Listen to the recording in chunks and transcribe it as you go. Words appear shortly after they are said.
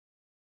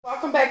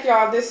Welcome back,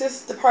 y'all. This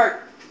is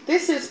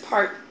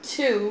part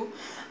 2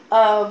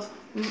 of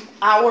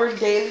our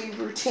daily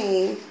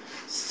routine.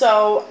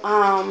 So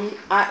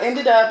I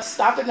ended up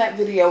stopping that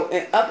video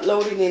and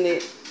uploading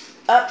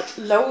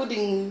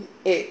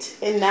it,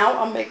 and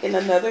now I'm making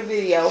another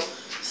video.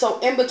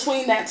 So in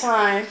between that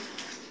time,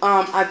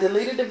 I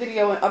deleted the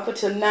video, and up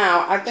until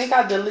now, I think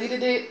I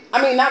deleted it.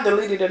 I mean, not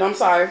deleted it. I'm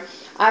sorry.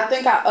 I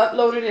think I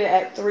uploaded it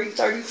at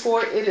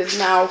 3:34. It is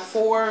now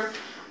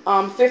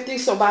 4:50,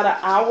 so about an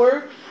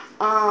hour.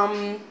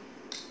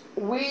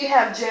 We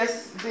have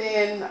just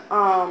been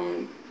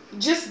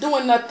just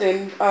doing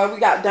nothing. We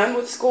got done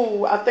with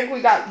school. I think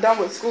we got done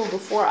with school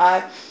before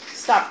I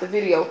stopped the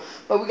video,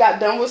 but we got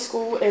done with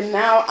school, and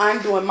now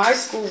I'm doing my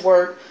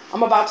schoolwork.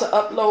 I'm about to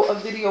upload a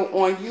video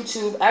on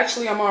YouTube.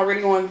 Actually, I'm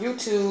already on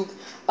YouTube.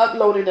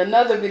 Uploaded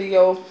another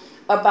video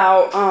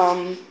about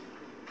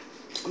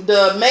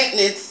the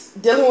maintenance,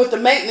 dealing with the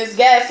maintenance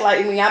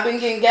gaslighting me. I've been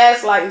getting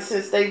gaslighting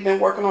since they've been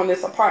working on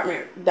this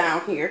apartment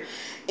down here.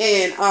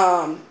 And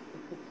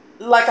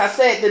like I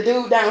said, the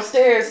dude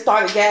downstairs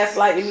started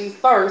gaslighting me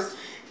first,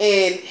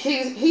 and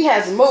he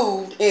has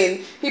moved, and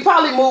he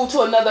probably moved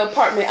to another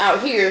apartment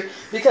out here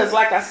because,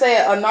 like I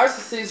said, a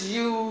narcissist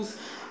use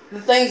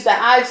the things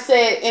that I've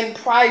said in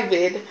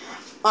private,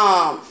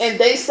 and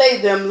they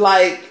say them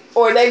like,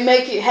 or they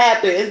make it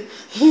happen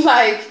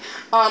like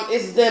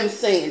it's them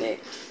saying it.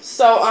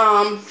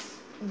 So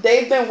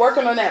they've been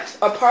working on that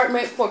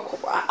apartment for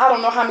I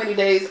don't know how many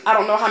days. I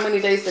don't know how many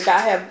days the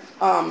guy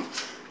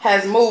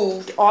has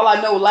moved. All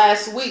I know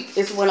last week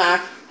is when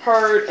I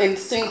heard and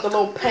seen the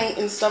little paint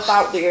and stuff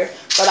out there.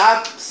 But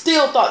I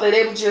still thought that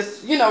they were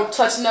just,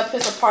 touching up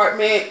his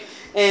apartment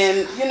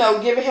and,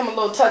 giving him a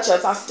little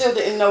touch-ups. I still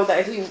didn't know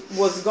that he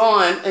was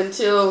gone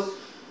until,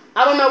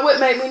 I don't know what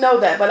made me know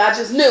that, but I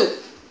just knew.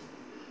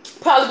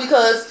 Probably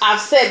because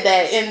I've said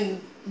that, and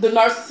the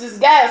narcissist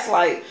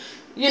gaslight,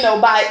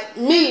 by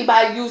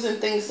using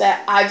things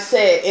that I've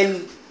said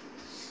and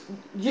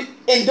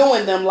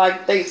doing them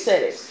like they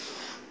said it.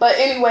 But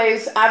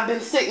anyways, I've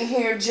been sitting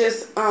here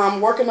just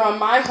working on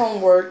my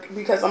homework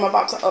because I'm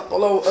about to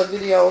upload a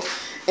video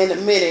in a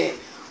minute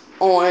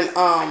on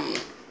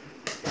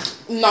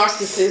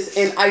narcissists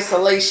in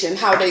isolation,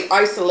 how they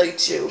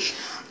isolate you.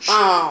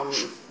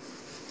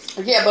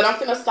 Yeah, but I'm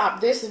going to stop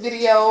this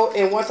video,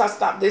 and once I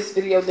stop this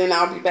video, then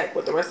I'll be back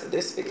with the rest of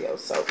this video.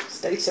 So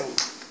stay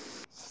tuned.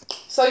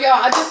 So y'all,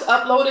 I just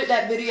uploaded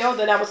that video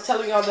that I was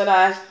telling y'all that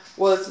I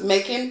was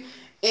making.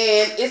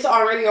 And it's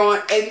already on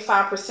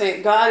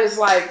 85%. God is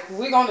like,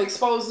 we're going to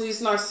expose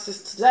these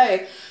narcissists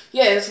today.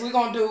 Yes, we're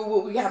going to do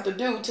what we have to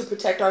do to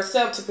protect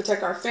ourselves, to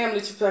protect our family,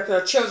 to protect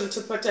our children,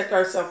 to protect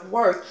our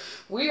self-worth.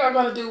 We are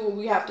going to do what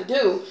we have to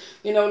do.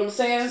 You know what I'm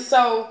saying?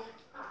 So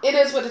it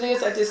is what it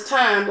is at this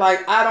time.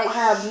 Like, I don't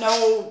have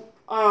no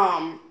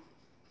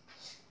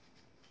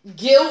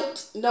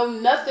guilt, no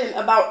nothing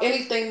about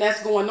anything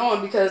that's going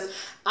on, because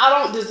I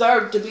don't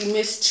deserve to be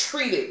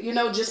mistreated,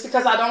 just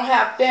because I don't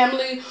have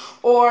family,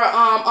 or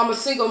I'm a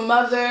single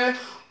mother,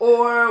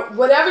 or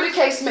whatever the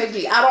case may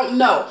be. I don't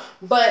know,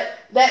 but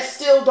that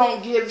still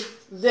don't give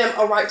them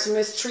a right to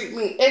mistreat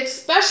me,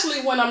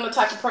 especially when I'm the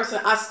type of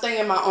person, I stay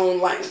in my own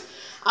lane.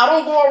 I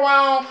don't go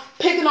around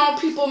picking on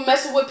people,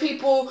 messing with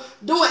people,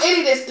 doing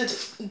any of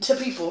this to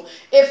people.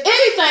 If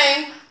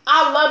anything,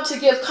 I love to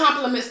give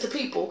compliments to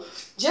people.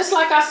 Just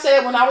like I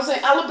said when I was in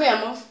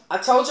Alabama, I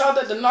told y'all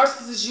that the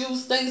narcissists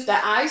use things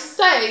that I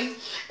say,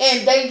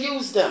 and they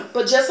use them.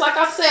 But just like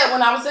I said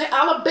when I was in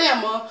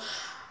Alabama,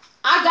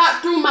 I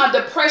got through my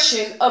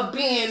depression of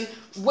being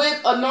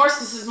with a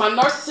narcissist, my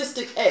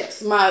narcissistic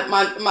ex, my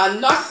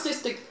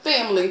narcissistic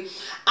family.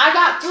 I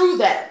got through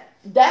that.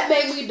 That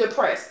made me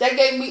depressed. That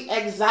gave me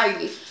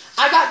anxiety.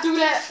 I got through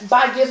that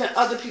by giving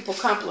other people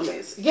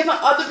compliments. Giving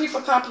other people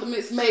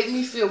compliments made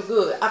me feel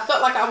good. I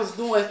felt like I was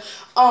doing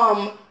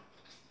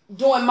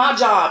my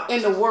job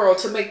in the world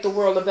to make the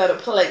world a better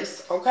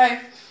place, okay?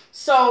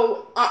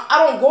 So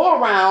I don't go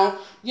around,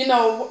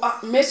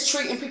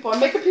 mistreating people and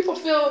making people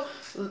feel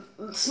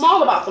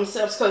small about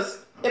themselves, because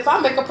if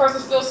I make a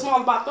person feel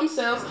small about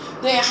themselves,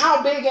 then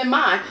how big am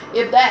I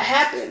if that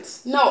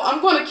happens? No, I'm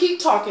going to keep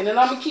talking, and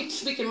I'm going to keep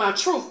speaking my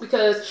truth,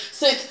 because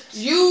since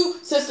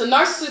the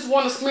narcissists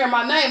want to smear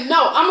my name,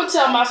 no, I'm going to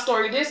tell my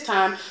story this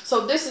time.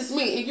 So this is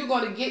me, and you're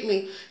going to get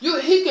me.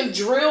 He can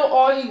drill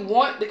all he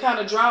want to kind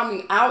of drown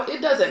me out.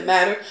 It doesn't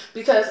matter,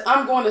 because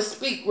I'm going to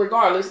speak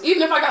regardless.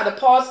 Even if I got to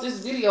pause this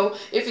video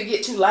if it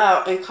get too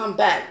loud and come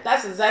back.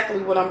 That's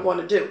exactly what I'm going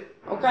to do,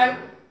 okay?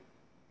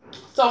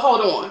 So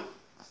hold on.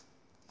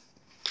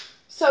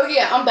 So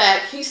yeah, I'm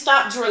back. He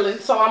stopped drilling,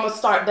 so I'm gonna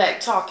start back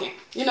talking.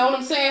 You know what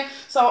I'm saying?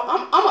 So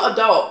I'm an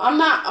adult. I'm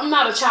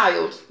not a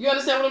child. You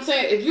understand what I'm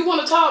saying? If you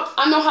want to talk,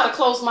 I know how to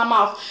close my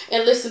mouth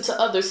and listen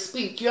to others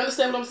speak. You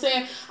understand what I'm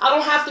saying? I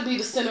don't have to be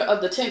the center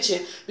of the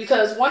tension,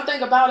 because one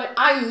thing about it,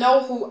 I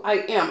know who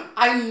I am.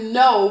 I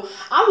know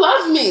I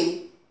love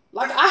me.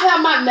 Like, I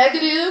have my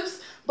negatives,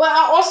 but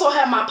I also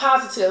have my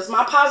positives.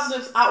 My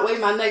positives outweigh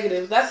my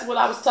negatives. That's what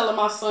I was telling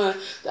my son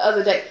the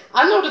other day.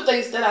 I know the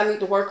things that I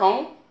need to work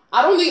on.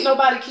 I don't need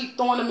nobody keep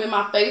throwing them in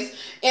my face.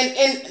 And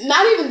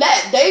not even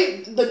that.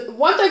 The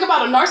one thing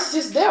about a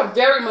narcissist, they're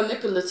very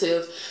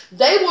manipulative.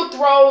 They will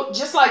throw,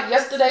 just like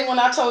yesterday when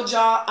I told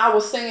y'all, I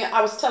was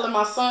telling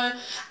my son,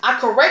 I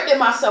corrected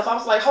myself. I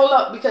was like, hold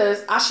up,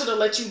 because I should have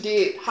let you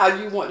did how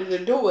you wanted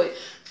to do it.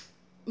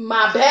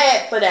 My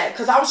bad for that,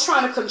 because I was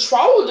trying to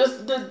control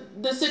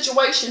the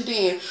situation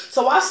then.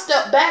 So I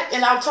stepped back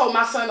and I told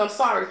my son, I'm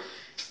sorry.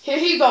 Here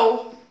he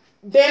go,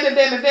 bam,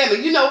 bam,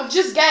 bam, you know,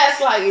 just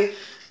gaslighting,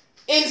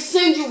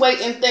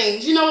 insinuating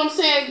things, you know what I'm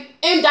saying?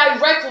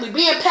 Indirectly,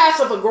 being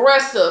passive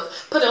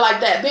aggressive, put it like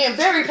that, being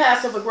very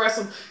passive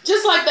aggressive,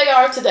 just like they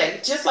are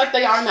today, just like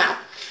they are now.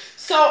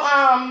 So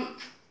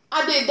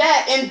I did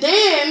that, and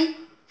then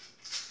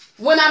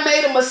when I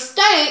made a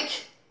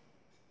mistake,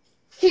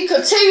 he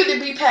continued to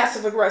be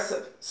passive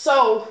aggressive.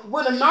 So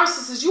with a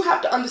narcissist, you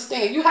have to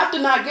understand, you have to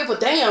not give a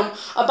damn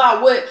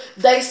about what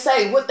they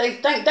say, what they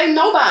think. They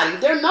nobody,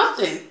 they're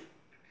nothing.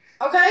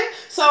 Okay?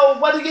 So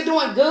whether you're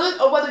doing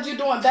good or whether you're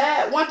doing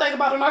bad, one thing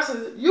about a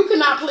narcissist, you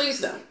cannot please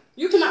them.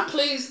 You cannot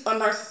please a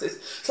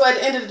narcissist. So at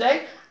the end of the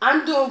day,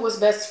 I'm doing what's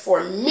best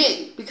for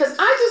me because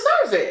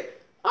I deserve it.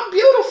 I'm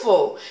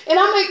beautiful. And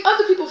I make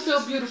other people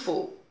feel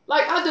beautiful.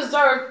 Like, I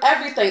deserve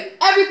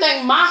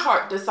everything my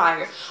heart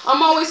desires.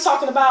 I'm always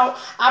talking about,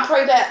 I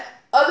pray that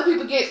other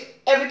people get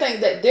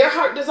everything that their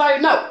heart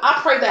desires. No, I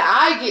pray that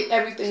I get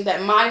everything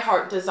that my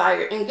heart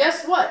desires. And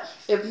guess what?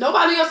 If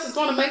nobody else is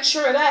going to make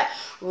sure of that,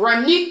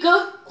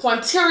 Ranika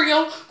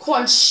Quinterium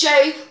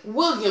Quinche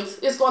Williams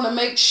is going to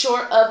make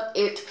sure of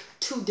it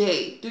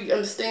today. Do you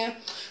understand?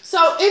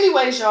 So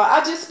anyways, y'all,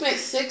 I just spent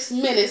 6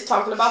 minutes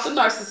talking about the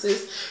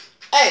narcissist.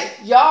 Hey,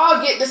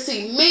 y'all get to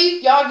see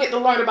me. Y'all get to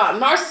learn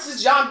about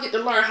narcissists. Y'all get to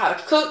learn how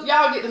to cook.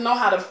 Y'all get to know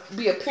how to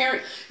be a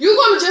parent. You're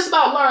going to just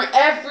about learn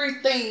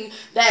everything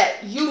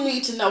that you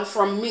need to know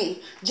from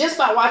me just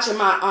by watching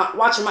my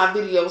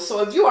videos.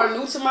 So if you are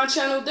new to my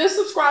channel, then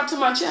subscribe to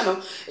my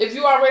channel. If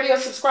you already a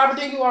subscriber,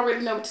 then you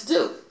already know what to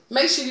do.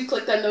 Make sure you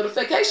click that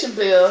notification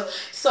bell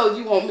so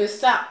you won't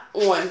miss out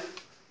on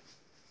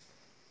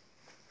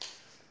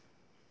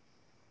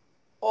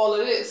all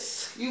of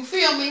this. You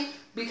feel me?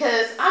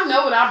 Because I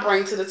know what I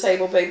bring to the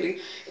table,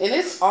 baby. And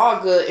it's all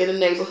good in the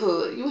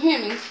neighborhood. You hear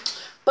me?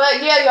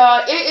 But yeah,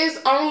 y'all, it is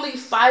only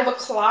 5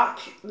 o'clock.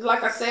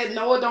 Like I said,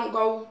 Noah don't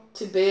go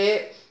to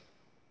bed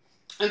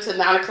until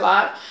 9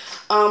 o'clock.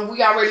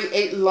 We already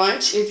ate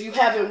lunch. If you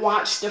haven't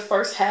watched the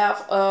first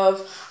half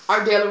of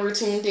our daily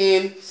routine,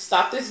 then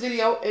stop this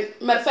video. And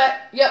matter of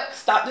fact,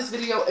 stop this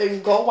video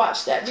and go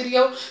watch that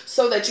video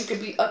so that you can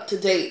be up to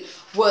date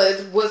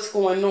with what's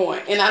going on.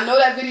 And I know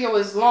that video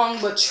is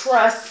long, but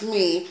trust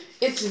me,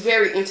 it's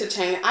very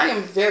entertaining. I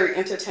am very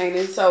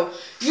entertaining, so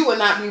you will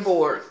not be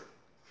bored.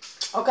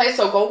 Okay,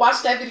 so go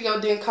watch that video,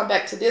 then come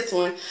back to this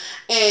one,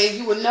 and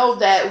you will know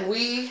that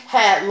we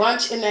had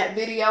lunch in that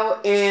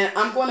video, and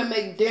I'm going to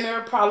make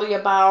dinner probably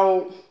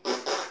about,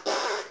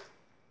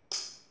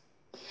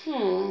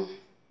 probably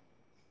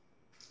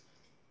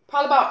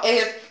about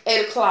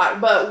 8 o'clock.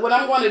 But what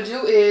I'm going to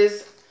do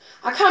is,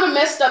 I kind of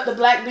messed up the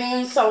black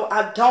beans, so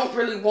I don't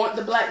really want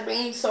the black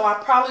beans, so I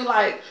probably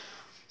like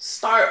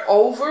start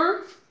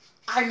over.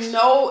 I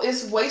know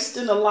it's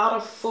wasting a lot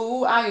of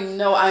food. I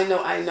know.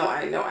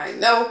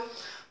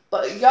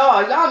 But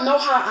y'all know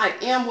how I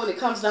am when it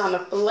comes down to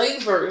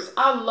flavors.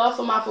 I love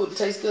for my food to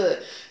taste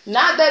good.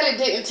 Not that it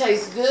didn't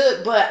taste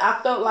good, but I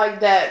felt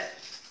like that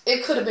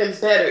it could have been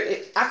better.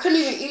 I couldn't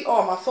even eat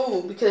all my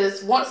food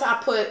because once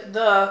I put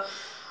the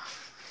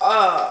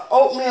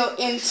oatmeal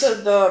into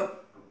the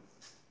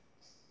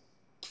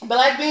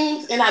black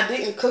beans and I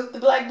didn't cook the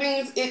black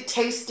beans, it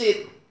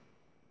tasted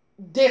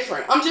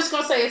different. I'm just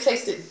gonna say it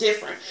tasted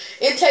different.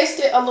 It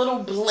tasted a little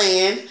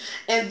bland,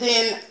 and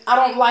then I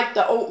don't like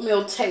the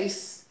oatmeal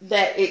taste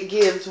that it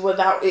gives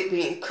without it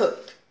being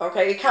cooked.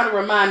 Okay, it kind of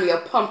reminds me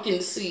of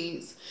pumpkin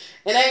seeds,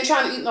 and I ain't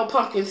trying to eat no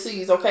pumpkin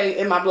seeds. Okay,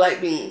 in my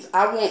black beans,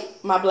 I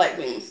want my black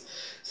beans.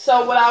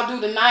 So what I'll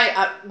do tonight,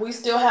 we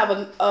still have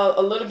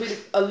a little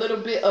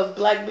bit of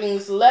black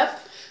beans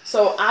left,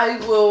 so I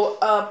will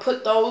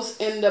put those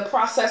in the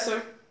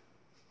processor.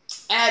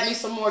 Add me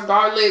some more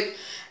garlic.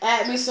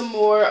 Add me some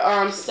more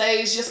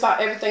sage, just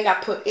about everything I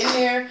put in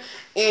there,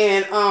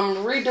 and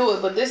redo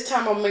it. But this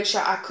time I'll make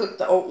sure I cook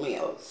the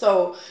oatmeal.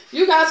 So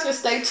you guys can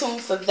stay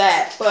tuned for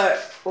that.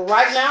 But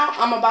right now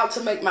I'm about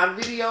to make my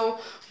video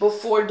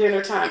before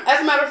dinner time.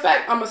 As a matter of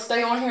fact, I'm going to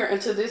stay on here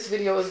until this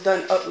video is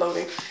done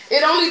uploading.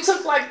 It only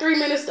took like 3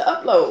 minutes to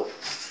upload.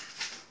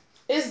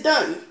 It's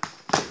done.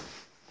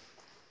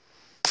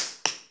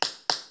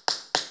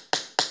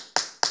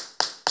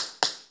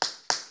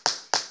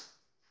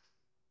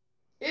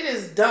 It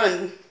is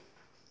done.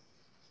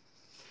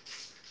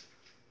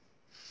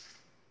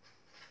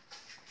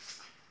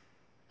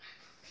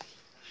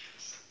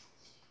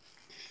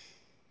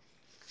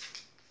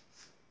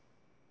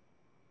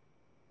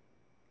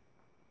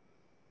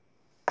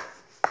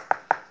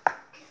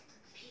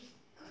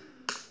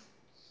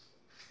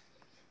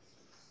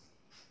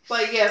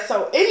 But yeah,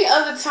 so any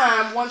other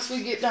time, once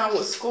we get done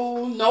with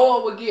school,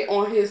 Noah will get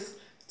on his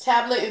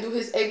tablet and do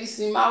his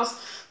ABC mouse.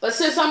 But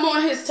since I'm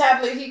on his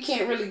tablet, he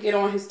can't really get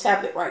on his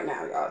tablet right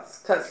now, y'all.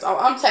 Because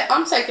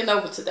I'm taking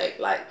over today.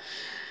 Like,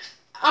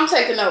 I'm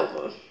taking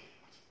over.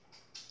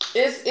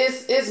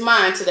 It's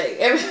mine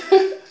today.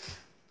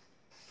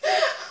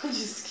 I'm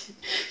just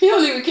kidding. He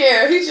don't even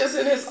care. He's just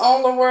in his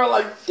own little world.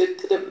 Like,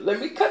 let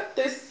me cut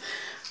this.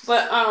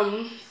 But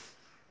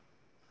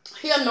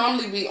he'll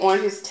normally be on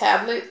his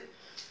tablet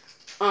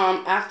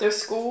after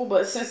school.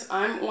 But since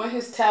I'm on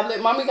his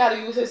tablet, mommy got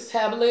to use his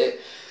tablet.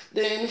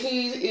 Then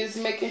he is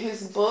making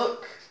his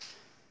book,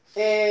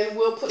 and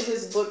we'll put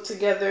his book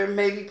together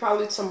maybe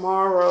probably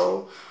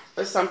tomorrow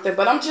or something.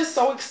 But I'm just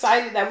so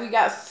excited that we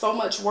got so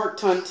much work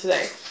done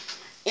today.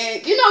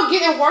 And, you know,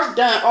 getting work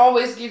done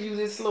always give you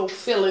this little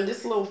feeling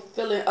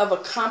of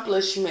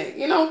accomplishment.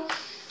 You know,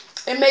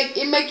 it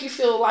make you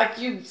feel like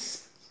you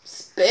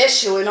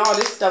special and all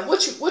this stuff.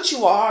 What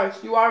you are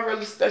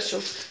really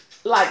special,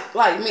 like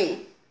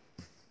me.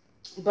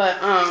 But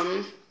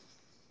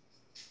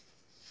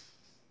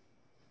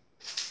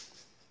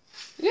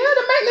yeah,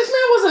 the maintenance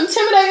man was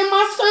intimidating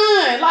my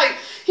son. Like,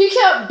 he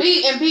kept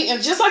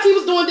beating, just like he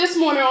was doing this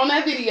morning on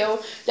that video.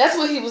 That's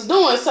what he was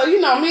doing. So, you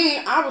know me,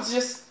 I was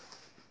just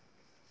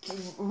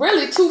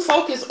really too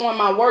focused on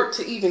my work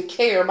to even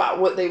care about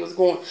what they was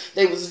doing.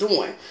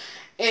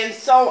 And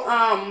so,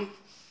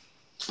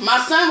 my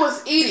son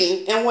was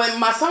eating, and when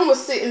my son was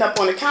sitting up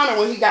on the counter,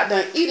 when he got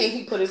done eating,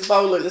 he put his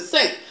bowl in the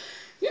sink.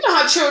 You know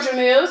how children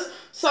is.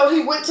 So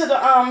he went to the,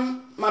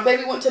 my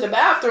baby went to the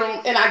bathroom,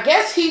 and I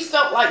guess he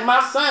felt like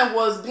my son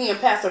was being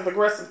passive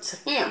aggressive to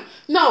him.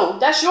 No,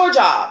 that's your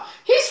job.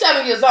 He's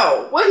 7 years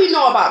old. What do he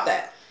know about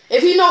that?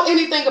 If he know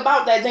anything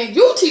about that, then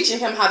you teaching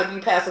him how to be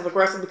passive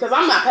aggressive, because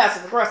I'm not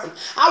passive aggressive.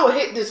 I will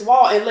hit this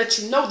wall and let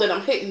you know that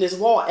I'm hitting this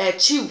wall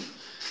at you.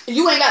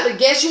 You ain't got to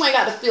guess. You ain't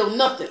got to feel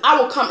nothing. I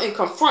will come and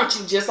confront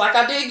you just like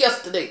I did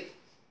yesterday.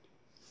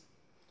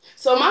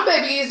 So my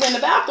baby is in the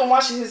bathroom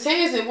washing his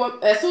hands, and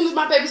as soon as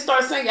my baby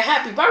starts singing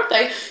happy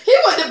birthday, he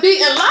went to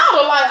beating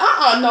louder like,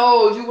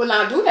 no, you will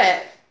not do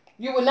that.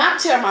 You will not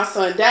tear my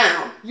son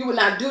down. You will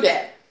not do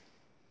that.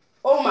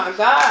 Oh my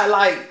God,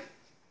 like,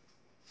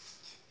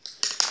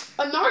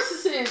 a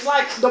narcissist,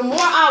 like, the more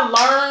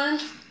I learn,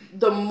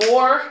 the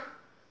more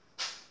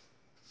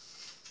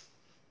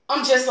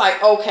I'm just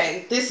like,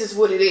 okay, this is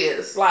what it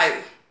is.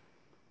 Like,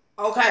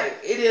 okay,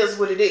 it is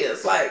what it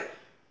is. Like,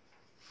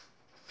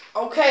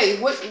 okay,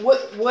 what do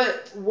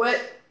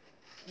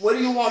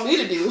you want me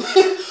to do?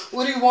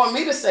 What do you want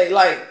me to say?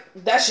 Like,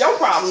 that's your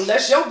problem.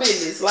 That's your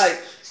business. Like,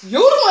 you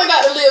the one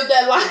got to live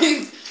that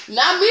life,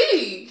 not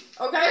me.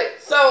 Okay?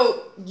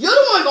 So, you're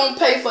the one going to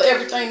pay for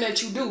everything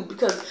that you do,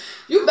 because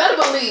you better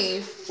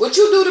believe what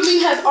you do to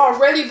me has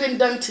already been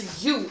done to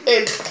you,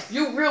 and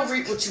you will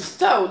reap what you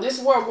sow. This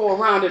world go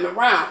around and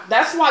around.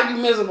 That's why you're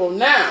miserable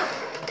now.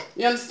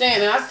 You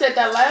understand? And I said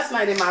that last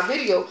night in my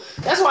video.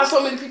 That's why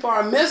so many people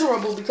are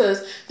miserable,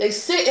 because they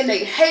sit and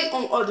they hate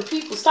on other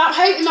people. Stop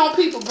hating on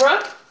people,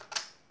 bruh.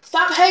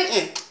 Stop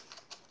hating.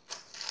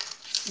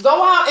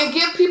 Go out and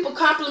give people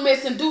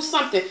compliments and do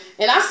something.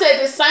 And I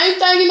said the same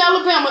thing in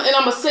Alabama, and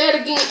I'm going to say it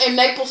again in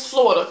Naples,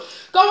 Florida.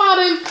 Go out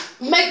and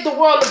make the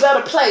world a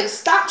better place.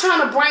 Stop trying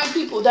to bring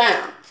people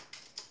down.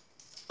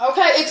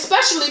 Okay?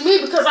 Especially me,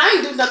 because I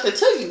ain't do nothing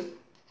to you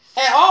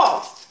at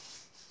all.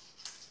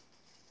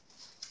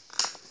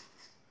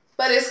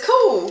 But it's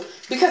cool,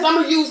 because I'm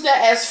going to use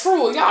that as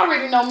fuel. Y'all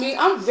already know me.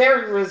 I'm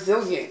very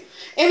resilient.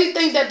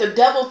 Anything that the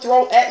devil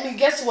throw at me,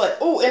 guess what?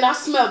 Oh, and I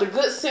smell the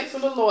good scent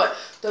from the Lord.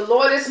 The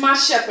Lord is my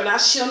shepherd. I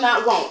shall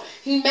not want.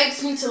 He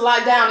makes me to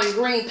lie down in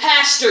green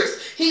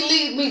pastures. He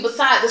lead me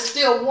beside the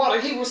still water.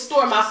 He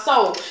restore my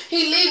soul.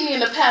 He lead me in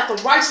the path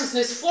of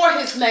righteousness for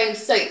his name's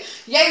sake.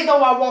 Yea,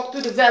 though I walk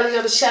through the valley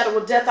of the shadow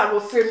of death, I will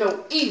fear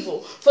no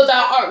evil. For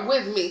thou art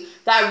with me.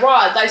 Thy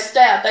rod, thy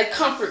staff, they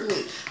comfort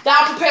me.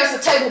 Thou preparest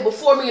a table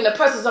before me in the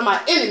presence of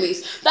my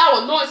enemies.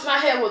 Thou anointest my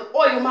head with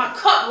oil. My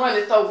cup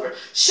runneth over.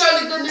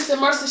 Surely goodness and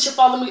mercy shall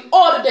follow me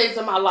all the days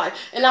of my life,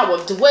 and I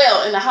will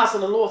dwell in the house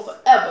of the Lord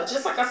forever.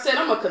 Just like I said,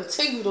 I'm going to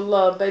continue to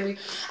love, baby.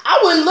 I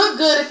wouldn't look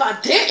good if I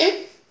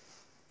didn't.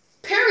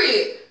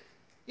 Period.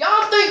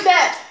 Y'all think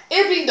that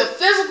it be the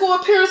physical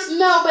appearance?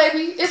 No,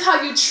 baby. It's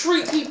how you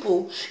treat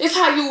people. It's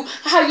how you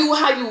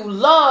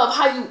love,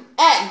 how you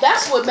act.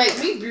 That's what made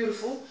me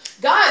beautiful.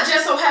 God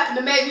just so happened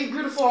to make me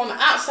beautiful on the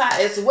outside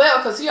as well,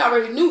 because he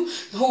already knew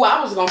who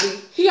I was going to be.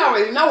 He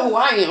already know who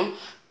I am.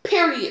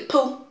 Period,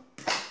 poo.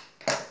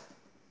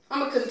 I'm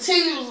going to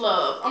continue to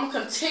love. I'm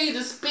going to continue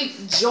to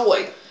speak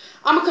joy.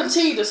 I'm going to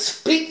continue to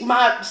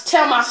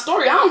tell my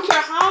story. I don't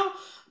care how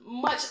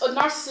much a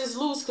narcissist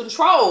lose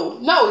control.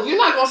 No, you're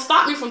not going to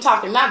stop me from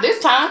talking. Not this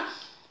time.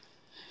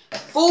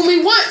 Fool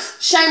me once,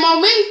 shame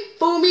on me.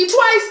 Fool me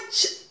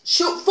twice,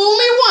 fool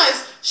me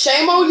once,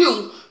 shame on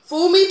you.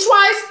 Fool me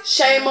twice,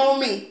 shame on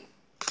me.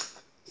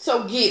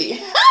 So get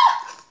it.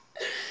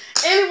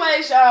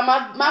 Anyways, y'all,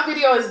 my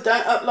video is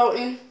done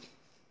uploading.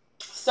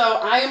 So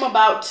I am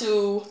about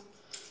to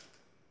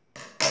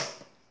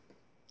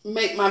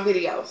make my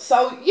video.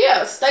 So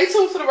yeah, stay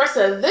tuned for the rest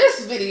of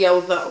this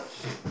video though.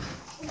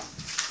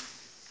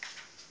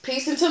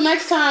 Peace until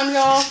next time,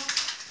 y'all.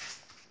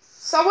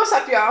 So what's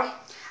up, y'all?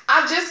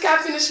 I just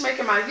got finished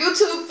making my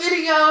YouTube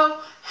video,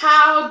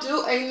 how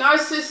do a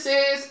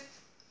narcissist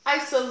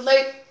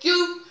isolate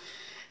you?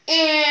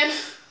 And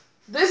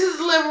this is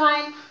the living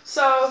room.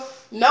 So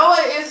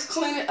Noah is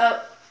cleaning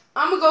up.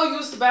 I'm gonna go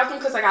use the bathroom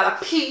because I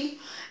gotta pee.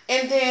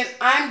 And then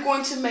I'm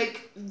going to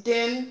make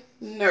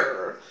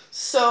dinner.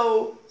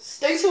 So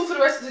stay tuned for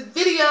the rest of the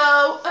video.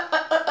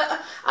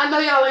 I know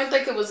y'all ain't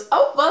think it was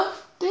over.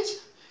 Did you?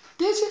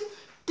 Did you?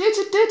 Did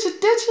you? Did you?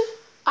 Did you?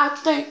 I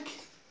think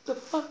the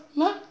fuck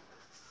not.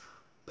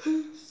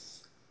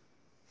 Peace.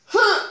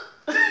 Huh.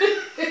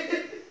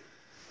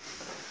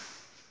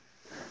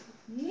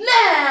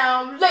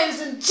 Now,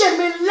 ladies and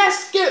gentlemen,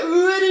 let's get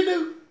ready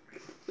to...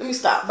 Let me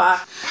stop. Bye.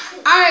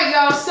 Alright,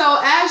 y'all. So,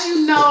 as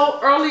you know,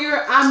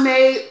 earlier I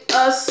made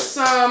us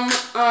some,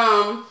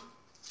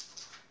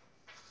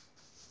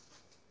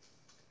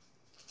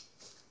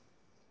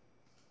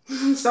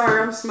 I'm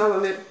sorry, I'm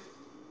smelling it.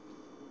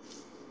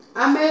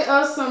 I made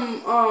us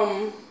some,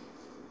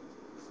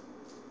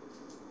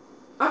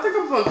 I think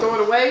I'm gonna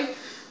throw it away.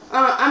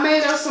 I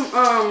made us some,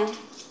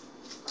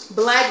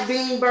 black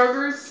bean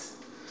burgers.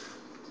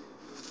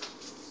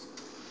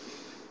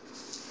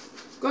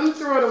 Gonna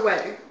throw it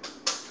away.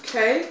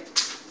 Okay?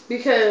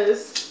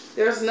 Because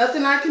there's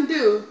nothing I can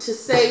do to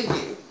save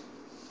you.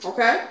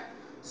 Okay?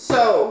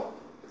 So,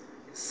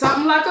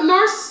 something like a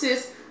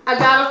narcissist, I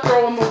gotta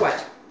throw them away.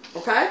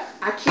 Okay?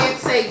 I can't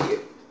save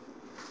you.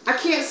 I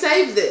can't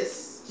save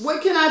this.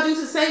 What can I do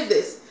to save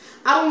this?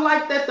 I don't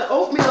like that the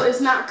oatmeal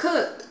is not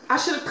cooked. I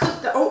should have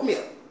cooked the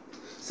oatmeal.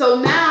 So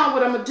now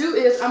what I'm going to do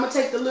is I'm going to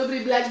take the little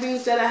bitty black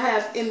beans that I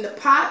have in the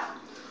pot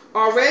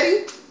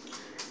already.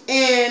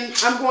 And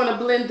I'm going to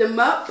blend them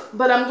up.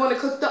 But I'm going to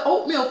cook the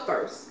oatmeal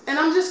first. And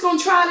I'm just going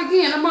to try it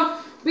again. I'm going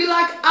to be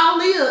like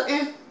Aaliyah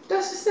and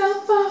dust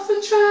yourself off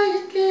and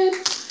try again.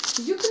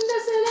 You can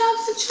dust it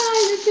off and try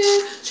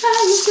again. Try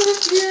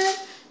again.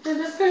 And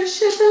at first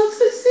you don't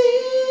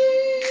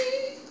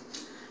succeed.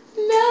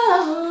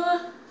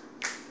 No.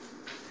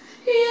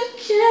 You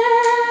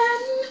can.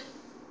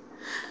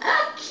 I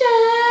can.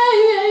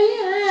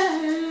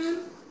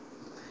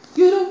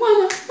 You don't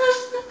wanna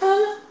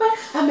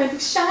I may be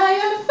shy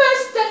on the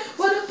first day.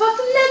 What about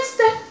the next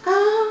day?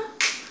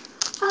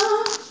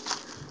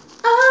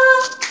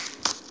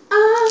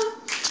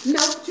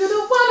 No, you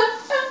don't wanna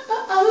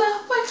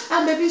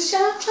I may be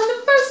shy on the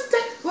first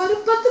day. What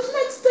about the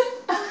next day?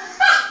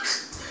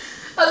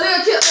 A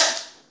little kid.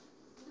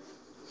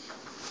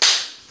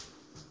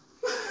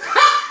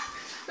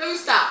 Let me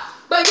stop.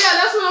 But yeah,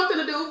 that's what I'm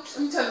gonna do. Let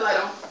me turn the light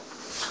on.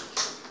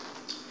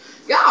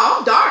 Y'all,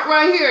 I'm dark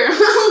right here.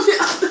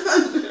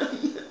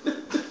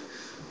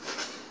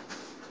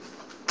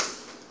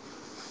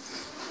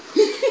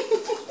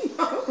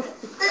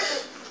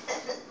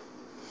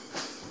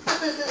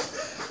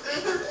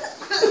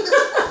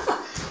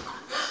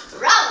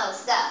 Bravo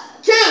style.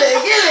 Kill it.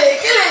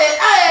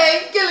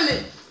 Hey, killing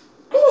it.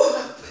 Ooh,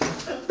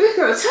 big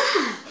girl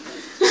time.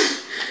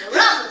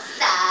 Bravo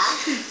style.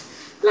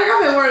 Like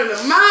I've been working a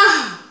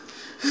mile.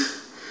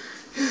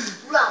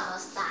 Bravo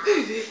style.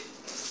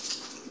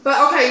 But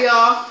okay,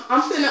 y'all,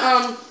 I'm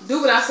finna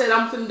do what I said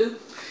I'm finna do,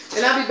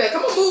 and I'll be back.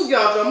 I'm gonna move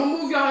y'all though. I'm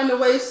gonna move y'all in the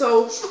way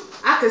so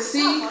I can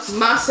see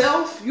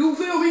myself. You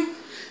feel me?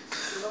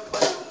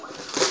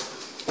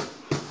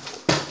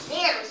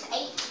 There's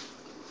 8.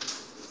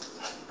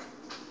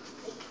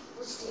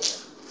 What's there?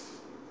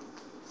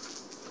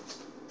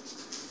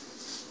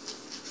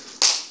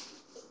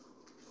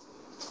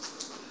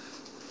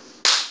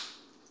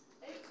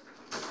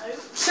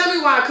 Tell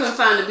me why I couldn't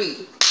find the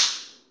beat.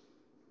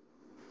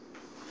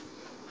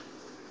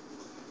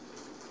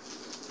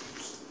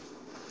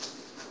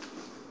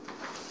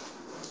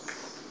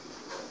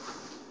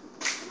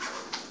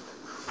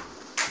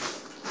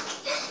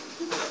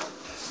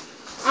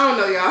 I don't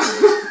know, y'all.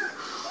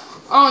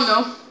 I don't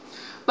know.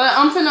 But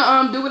I'm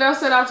finna do what I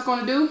said I was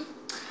gonna do.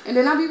 And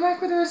then I'll be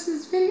back with the rest of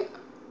this video.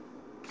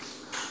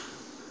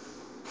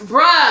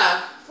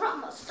 Bruh.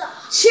 Bravo style.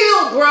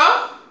 Chill,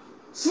 bruh.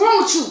 What's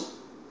wrong with you?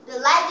 The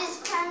light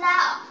just turned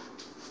out.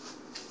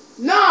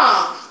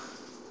 Nah.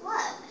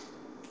 What?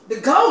 The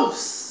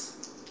ghost.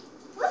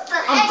 What the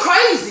I'm heck?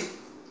 crazy.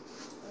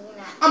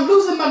 I'm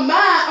losing my mind.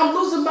 I'm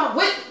losing my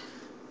wit.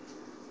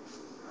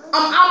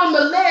 I'm out on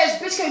the ledge.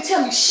 Bitch can't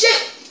tell me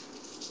shit.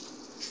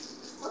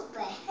 What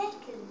the heck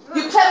is wrong?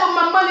 You play with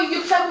my money,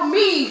 you play with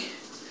me.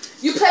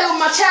 You play with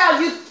my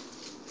child, you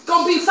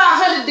gonna be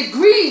 500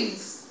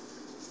 degrees.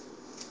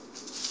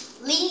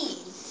 Please.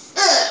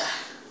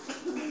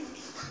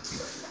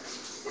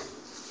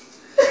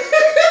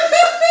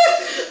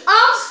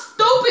 I'm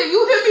stupid. You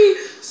hear me?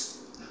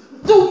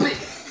 Stupid.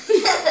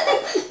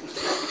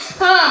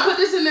 Put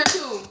this in there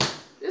too.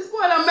 This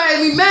boy done made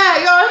me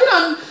mad, y'all. He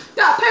done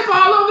got paper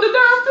all over the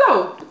darn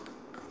floor.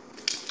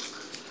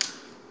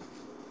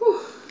 Whew.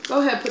 Go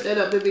ahead, put that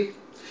up, baby.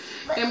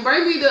 And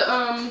bring me the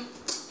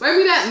bring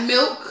me that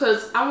milk,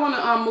 cause I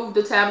wanna move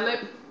the tablet.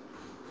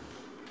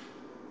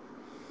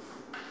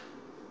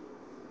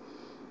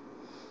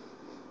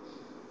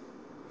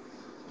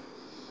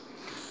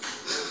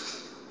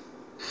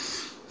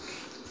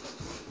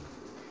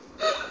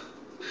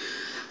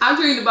 I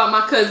dreamed about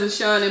my cousin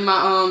Sean and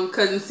my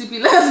cousin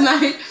CP last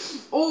night.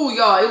 Oh,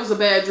 y'all, it was a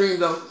bad dream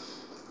though.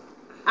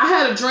 I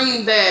had a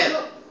dream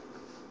that,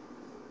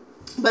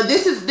 but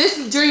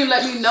this dream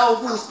let me know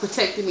who's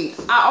protecting me.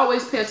 I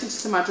always pay attention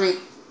to my dream.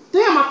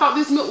 Damn, I thought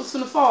this milk was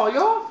finna fall,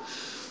 y'all.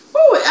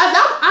 Ooh,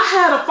 I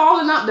had a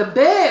falling out the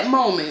bed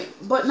moment,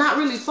 but not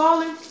really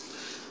falling.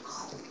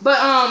 But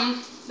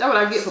that's what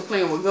I get for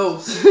playing with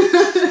ghosts.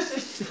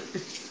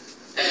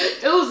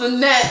 It was a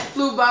gnat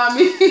flew by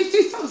me.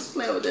 I was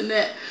playing with the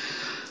gnat.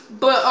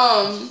 But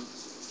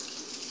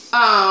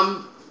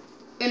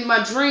in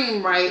my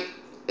dream, right,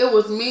 it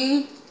was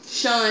me,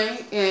 Sean,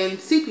 and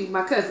CP,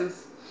 my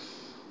cousins.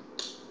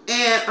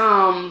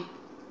 And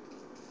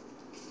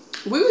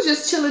we were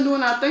just chilling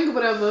doing our thing or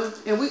whatever,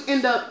 and we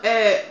end up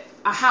at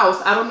a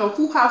house. I don't know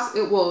whose house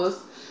it was.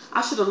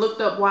 I should have looked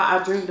up why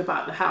I dreamed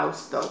about the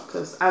house though,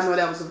 because I know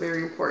that was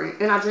very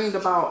important. And I dreamed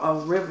about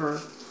a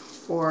river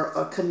or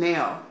a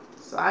canal.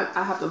 So I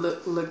have to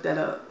look that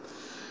up.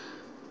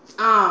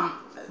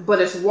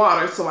 But it's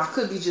water, so I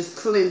could be just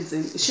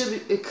cleansing.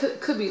 It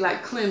could be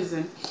like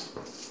cleansing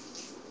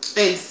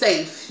and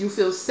safe. You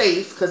feel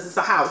safe because it's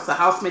a house. A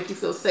house make you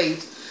feel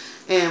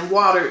safe, and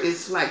water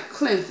is like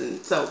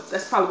cleansing. So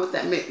that's probably what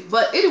that meant.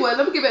 But anyway,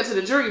 let me get back to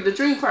the dream. The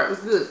dream part was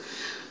good.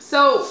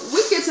 So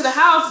we get to the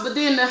house, but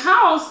then the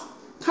house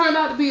turned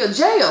out to be a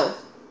jail,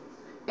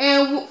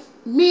 and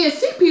me and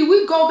CP,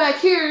 we go back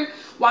here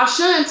while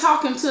Sean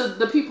talking to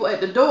the people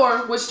at the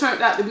door, which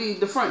turned out to be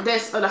the front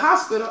desk of the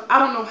hospital. I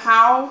don't know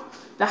how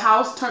the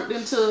house turned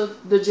into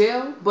the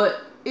jail,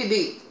 but it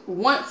did.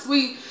 Once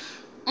we,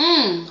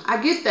 I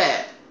get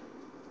that.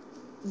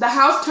 The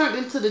house turned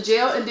into the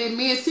jail, and then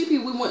me and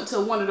CP, we went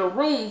to one of the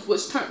rooms,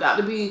 which turned out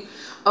to be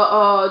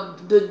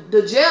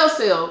the jail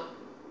cell.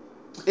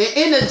 And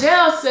in the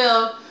jail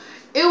cell,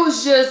 it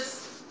was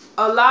just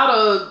a lot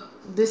of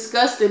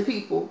disgusting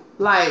people,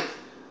 like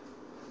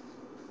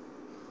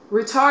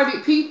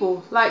retarded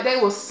people, like they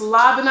were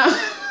slobbing out.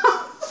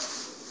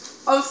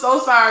 I'm so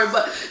sorry,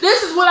 but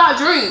this is what I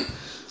dreamed.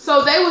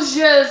 So they was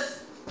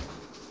just,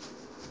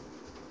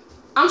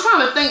 I'm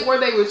trying to think, were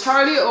they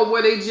retarded or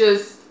were they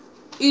just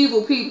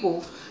evil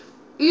people?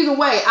 Either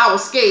way, I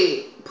was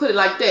scared, put it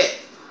like that.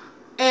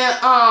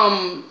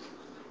 And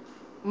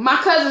my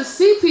cousin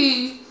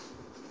CP,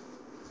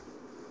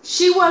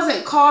 she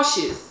wasn't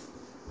cautious,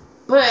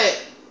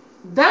 but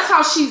that's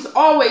how she's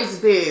always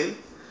been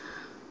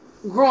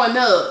growing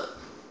up.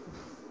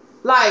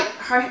 Like,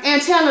 her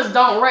antennas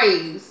don't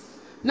raise.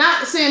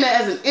 Not saying that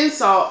as an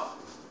insult.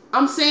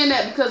 I'm saying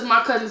that because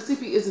my cousin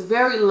CP is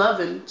very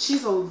loving.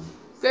 She's a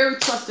very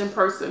trusting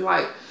person.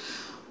 Like,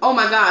 oh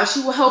my God,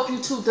 she will help you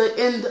to the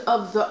end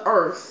of the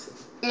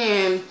earth.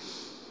 And,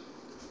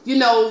 you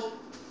know,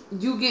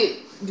 you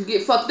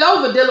get fucked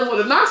over dealing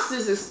with a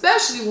narcissist,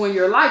 especially when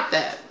you're like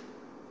that.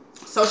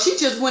 So she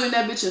just went in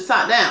that bitch and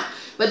sat down.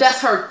 But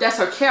that's her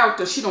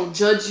character. She don't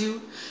judge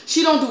you.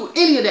 She don't do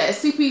any of that.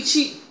 CP,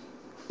 she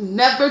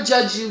never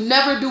judge you,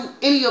 never do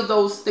any of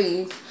those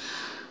things.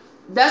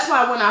 That's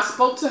why when I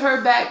spoke to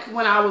her back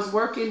when I was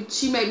working,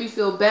 she made me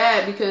feel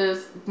bad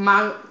because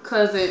my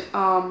cousin,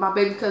 my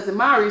baby cousin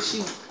Mari,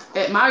 she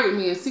admired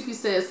me, and CP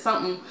said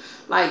something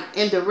like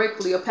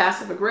indirectly or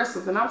passive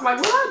aggressive, and I was like,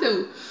 what I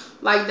do?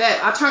 Like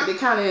that. I turned it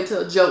kind of into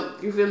a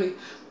joke, you feel me?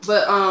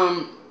 But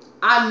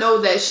I know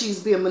that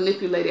she's being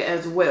manipulated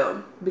as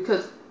well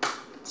because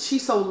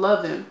she's so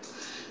loving.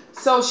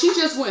 So she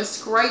just went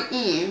straight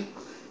in,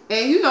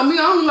 and you know me,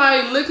 I'm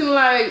like looking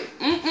like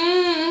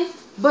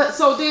But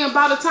so then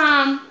by the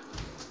time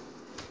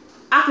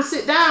I could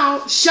sit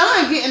down,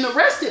 Sean getting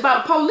arrested by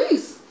the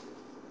police.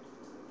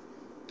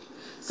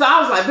 So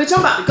I was like, bitch, I'm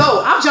about to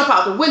go. I'll jump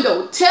out the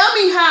window. Tell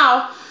me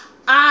how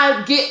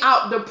I get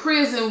out the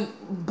prison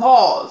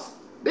bars.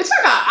 Bitch,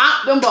 I got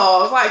out them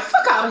bars. Like,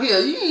 fuck out of here.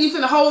 You ain't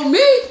finna hold me.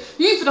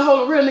 You ain't finna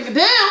hold a real nigga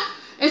down.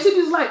 And CP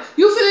was like,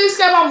 you finna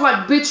escape? I was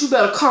like, bitch, you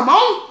better come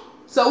on.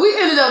 So we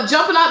ended up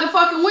jumping out the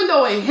fucking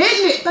window and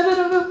hitting it.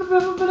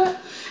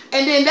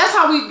 And then that's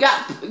how we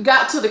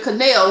got to the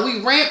canal. We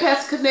ran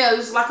past the canal.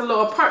 It's like a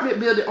little apartment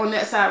building on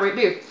that side right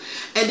there.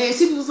 And then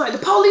CP was like, the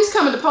police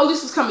coming. The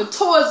police was coming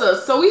towards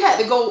us. So we had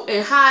to go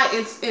and hide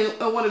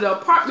in one of the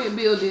apartment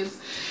buildings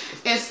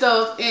and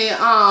stuff.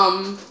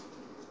 And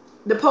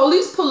the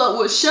police pull up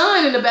with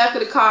Sean in the back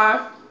of the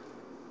car.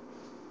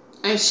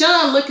 And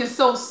Sean looking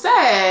so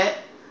sad.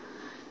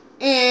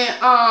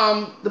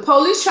 And the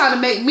police trying to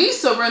make me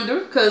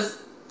surrender because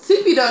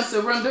CP done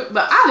surrendered,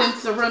 but I didn't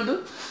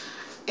surrender.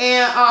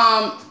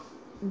 And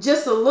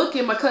just to look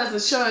in my cousin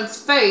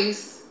Sean's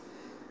face,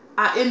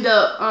 I end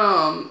up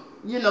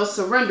you know,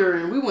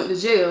 surrendering. We went to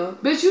jail.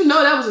 Bitch, you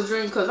know that was a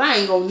dream because I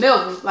ain't gonna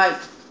never, like,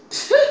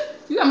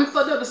 you got me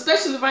fucked up,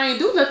 especially if I ain't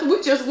do nothing.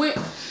 We just went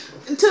to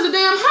the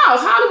damn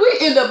house. How did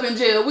we end up in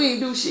jail? We ain't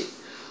do shit.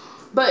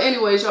 But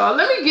anyways, y'all,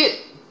 let me get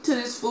to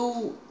this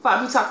food.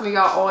 I'll be talking to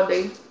y'all all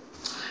day.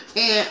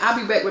 And I'll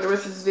be back with the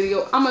rest of this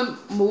video. I'm going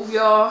to move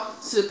y'all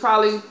to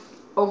probably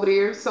over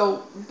there.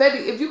 So, baby,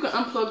 if you can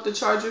unplug the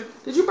charger.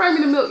 Did you bring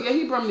me the milk? Yeah,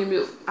 he brought me the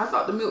milk. I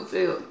thought the milk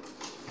failed.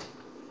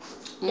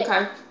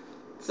 Okay.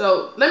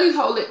 So let me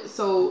hold it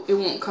so it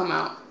won't come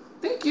out.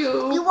 Thank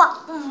you. You want?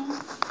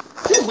 Ah!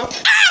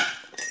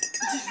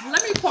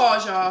 Let me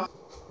pause, y'all.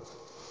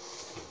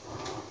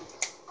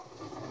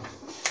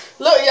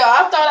 Look, y'all,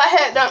 I thought I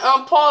had done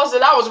unpaused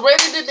it. I was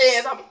ready to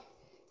dance.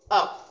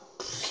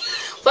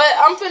 But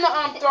I'm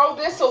finna throw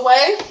this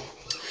away.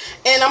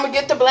 And I'm gonna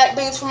get the black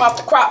beans from off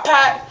the crock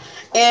pot.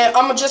 And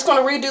I'm just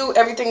gonna redo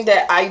everything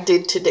that I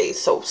did today.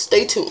 So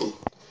stay tuned.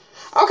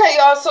 Okay,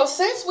 y'all, so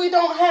since we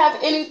don't have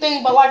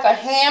anything but like a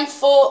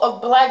handful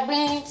of black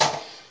beans,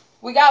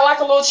 we got like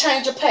a little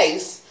change of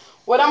pace.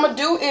 What I'm gonna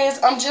do is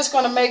I'm just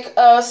gonna make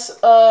us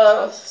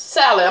a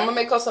salad. I'm gonna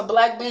make us a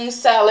black bean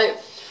salad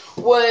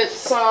with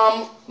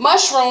some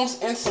mushrooms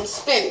and some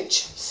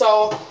spinach.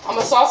 So I'm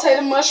gonna saute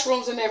the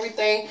mushrooms and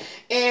everything,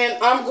 and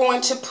I'm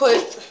going to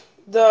put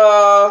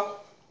the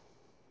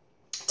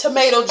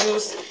tomato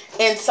juice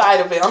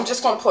inside of it. I'm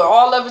just gonna put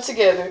all of it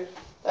together.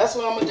 That's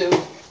what I'm gonna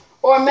do.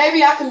 Or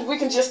maybe we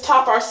can just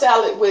top our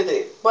salad with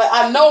it. But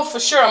I know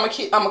for sure I'm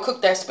gonna cook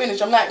that spinach.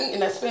 I'm not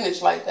eating that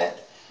spinach like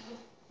that.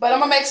 But I'm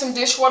gonna make some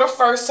dishwater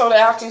first so that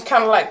I can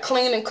kind of like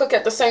clean and cook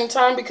at the same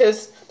time,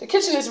 because the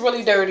kitchen is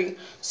really dirty.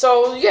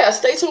 So yeah,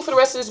 stay tuned for the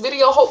rest of this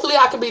video. Hopefully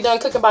I can be done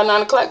cooking by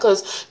 9 o'clock,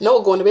 because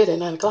Noah going to bed at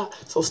 9 o'clock.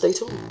 So stay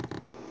tuned.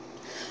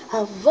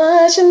 I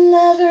was your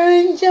lover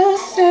and your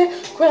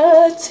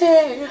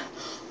secretary,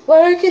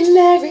 working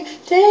every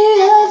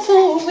day of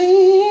the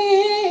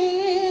week.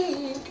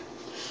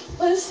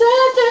 Was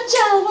at the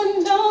job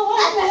when no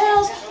one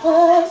else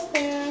was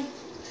there,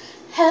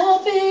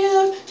 helping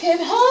you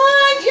get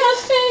on your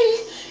feet.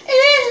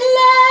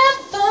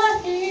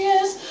 11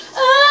 years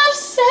of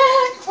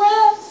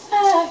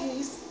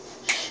sacrifice,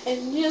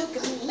 and you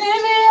can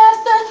leave me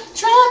at the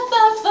drop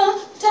of a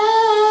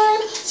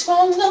dime.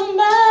 Swallow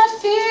my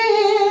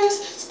fears,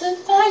 stood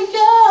by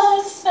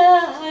your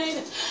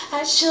side.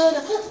 I should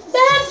have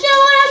left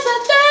you as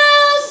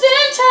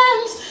 1,000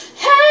 times.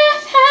 Hey,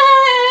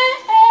 hey,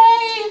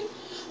 hey,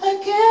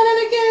 again and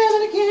again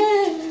and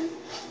again.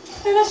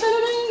 And I should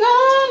have been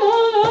gone.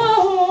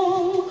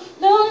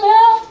 No,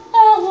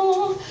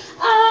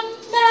 I'm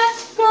not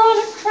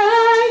gonna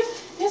cry.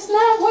 It's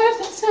not worth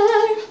the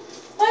time.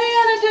 What you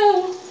gotta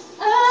do?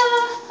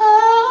 Oh,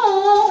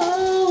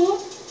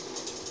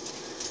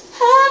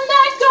 I'm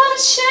not gonna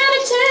shed a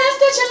tears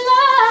that you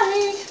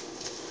like.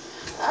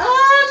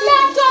 I'm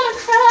not gonna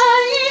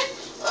cry.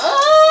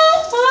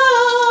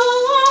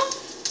 Oh,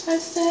 I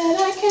said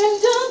I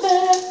can do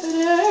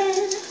better,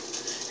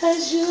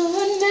 as you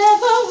were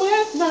never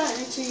worth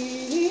my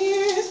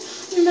tears.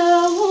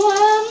 No,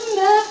 I'm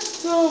not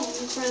gonna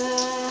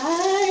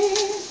cry,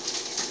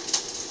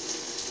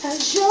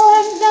 as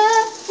you're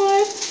not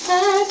worth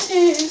my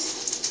tears.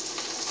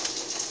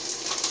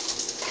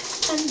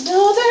 I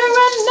know there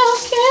are no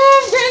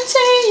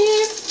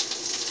guarantees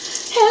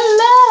in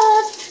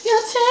love. You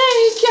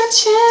take your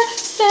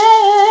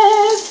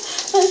chances,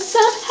 but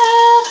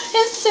somehow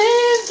it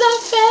seems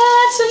unfair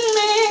to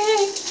me.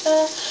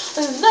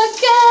 Look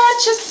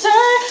at your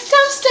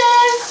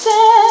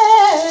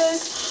circumstances,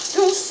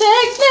 through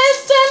sickness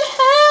and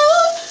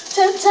health,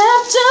 to death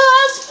to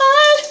us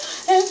part.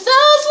 And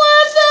those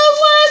were the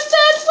words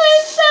that we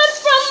said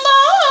from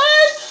our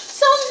heart.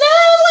 So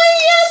now when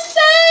you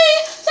say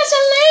that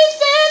you're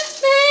leaving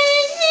me,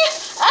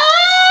 I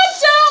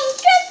don't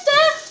get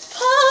that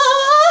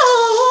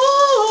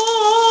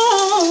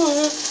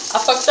part. I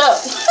fucked up.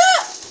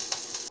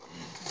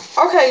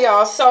 Okay,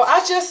 y'all, so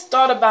I just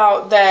thought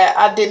about that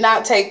I did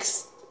not take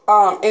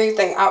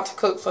anything out to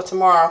cook for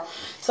tomorrow.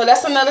 So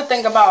that's another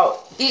thing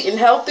about eating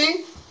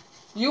healthy.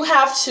 You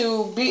have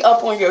to be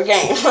up on your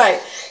game.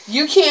 Like,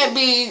 you can't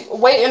be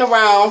waiting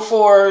around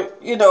for,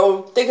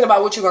 thinking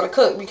about what you're going to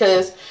cook,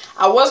 because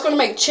I was going to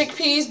make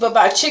chickpeas, but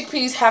my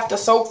chickpeas have to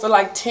soak for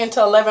like 10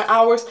 to 11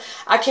 hours.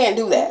 I can't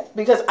do that,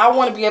 because I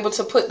want to be able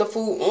to put the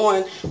food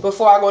on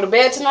before I go to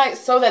bed tonight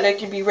so that it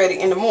can be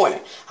ready in the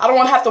morning. I don't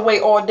want to have to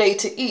wait all day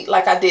to eat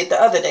like I did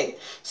the other day.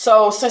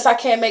 So since I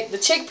can't make the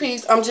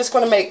chickpeas, I'm just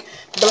going to make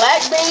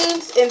black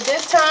beans, and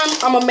this time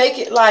I'm going to make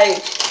it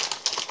like,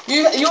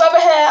 you ever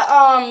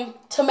had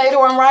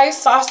tomato and rice,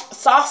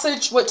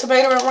 sausage with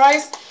tomato and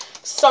rice?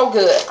 So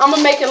good. I'm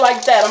gonna make it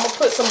like that. I'm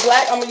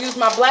gonna use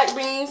my black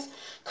beans,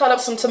 cut up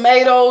some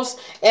tomatoes,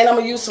 and I'm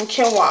gonna use some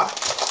quinoa.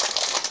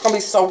 It's gonna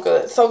be so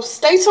good. So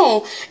stay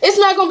tuned. It's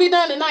not gonna be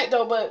done tonight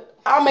though, but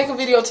I'll make a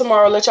video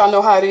tomorrow, let y'all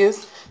know how it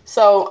is.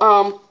 So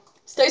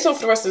stay tuned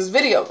for the rest of this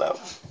video though.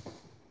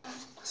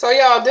 So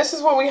y'all, this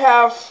is what we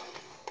having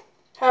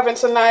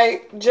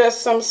tonight.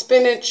 Just some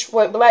spinach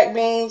with black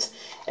beans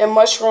and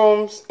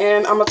mushrooms,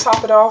 and I'm gonna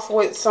top it off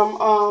with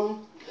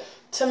some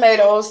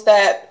tomatoes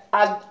that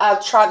I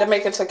tried to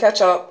make into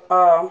ketchup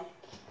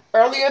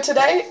earlier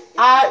today.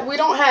 We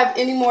don't have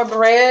any more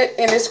bread,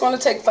 and it's gonna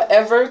take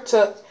forever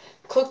to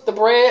cook the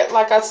bread.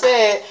 Like I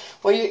said,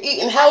 when you're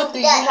eating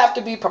healthy, you have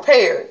to be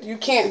prepared. You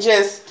can't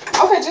just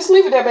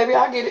leave it there, baby.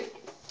 I'll get it.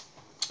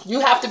 You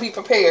have to be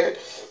prepared.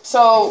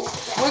 So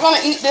we're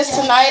gonna eat this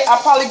tonight.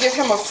 I'll probably give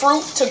him a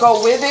fruit to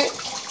go with it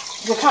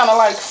to kind of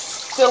like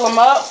fill him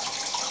up.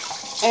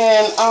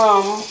 And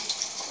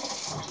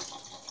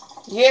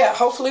Yeah,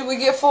 hopefully we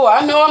get full.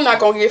 I know I'm not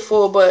gonna get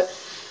full, but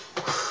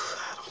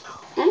I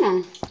don't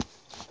know.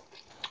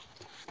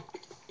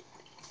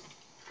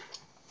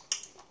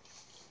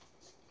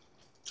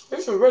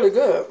 This is really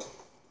good.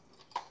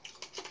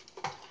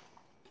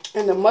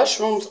 And the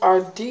mushrooms are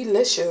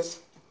delicious.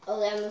 Oh,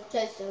 let me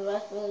taste the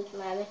mushrooms,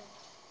 mommy.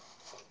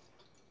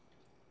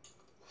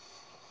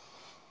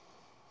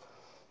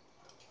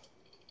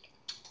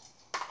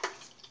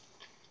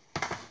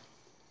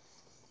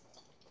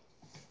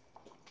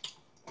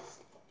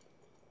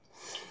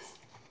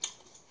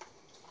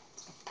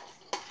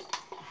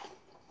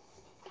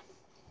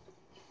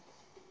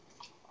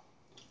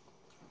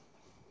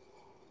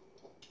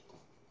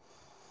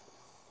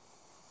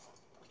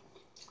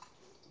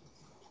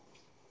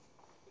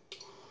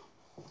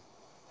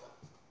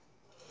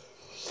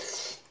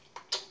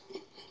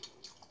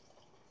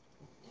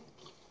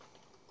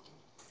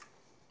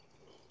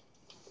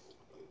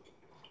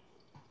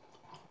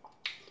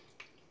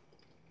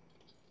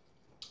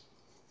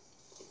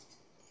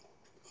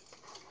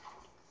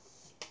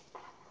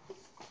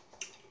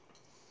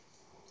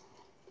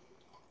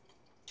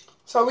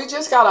 So we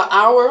just got an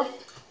hour.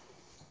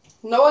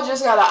 Noah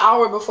just got an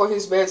hour before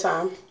his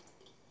bedtime.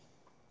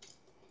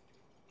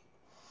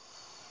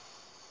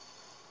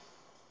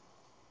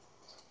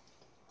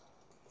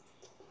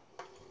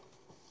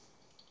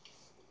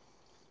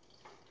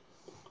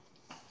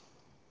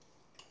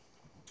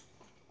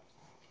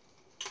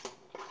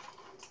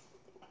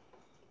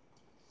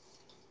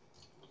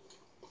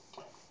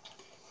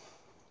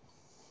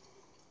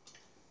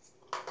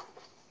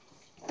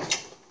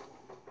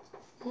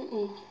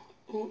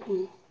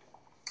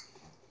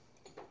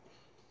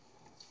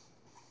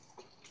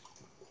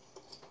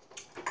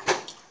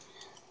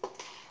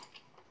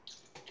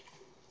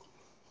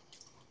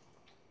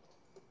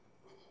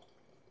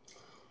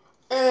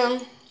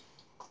 And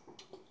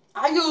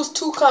I used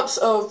 2 cups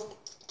of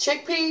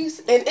chickpeas,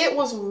 and it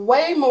was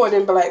way more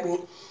than black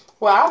beans.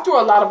 Well, I threw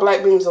a lot of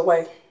black beans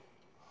away.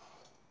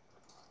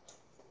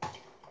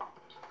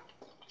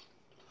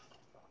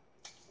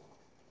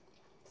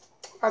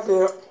 I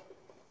did.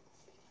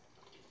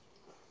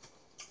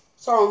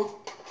 So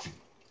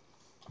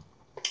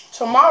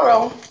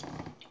tomorrow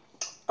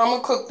I'm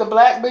gonna cook the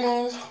black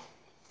beans,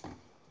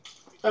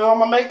 and I'm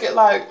gonna make it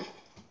like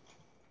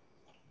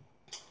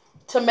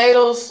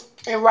tomatoes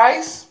and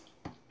rice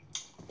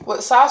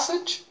with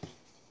sausage.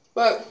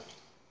 But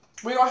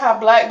we're gonna have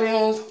black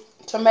beans,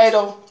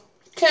 tomato,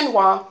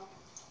 quinoa,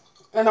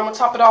 and I'm gonna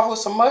top it off with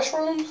some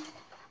mushrooms.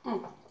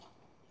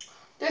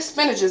 This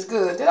spinach is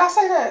good. Did I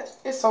say that?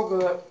 It's so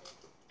good.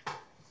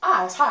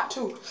 Ah, it's hot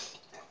too.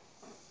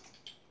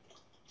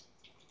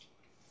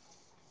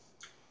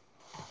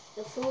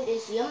 The food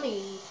is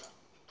yummy.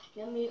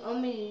 Yummy,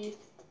 yummy.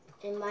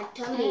 In my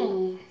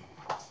tummy.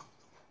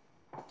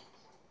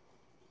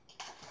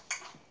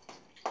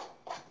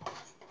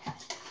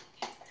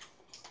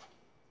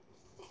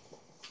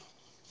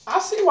 I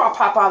see why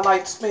Popeye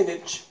likes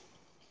spinach.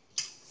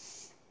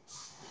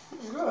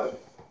 It's good.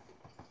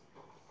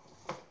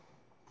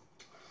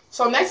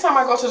 So next time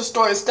I go to the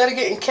store, instead of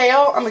getting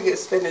kale, I'm gonna get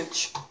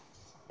spinach.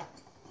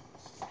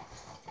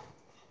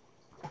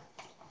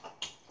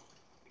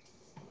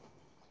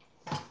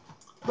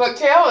 But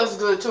kale is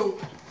good too.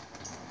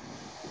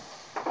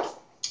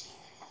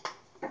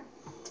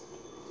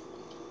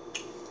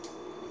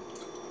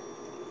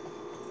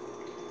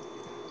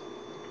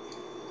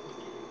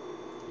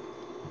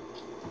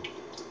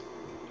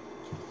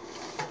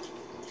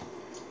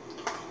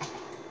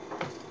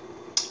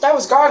 That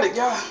was garlic,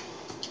 y'all.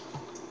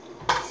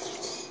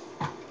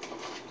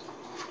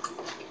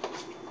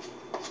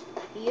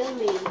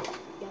 Yummy.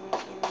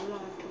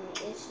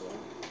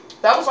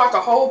 That was like a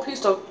whole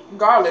piece of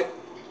garlic.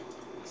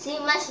 See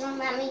mushroom,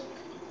 mommy?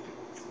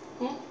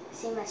 Hmm?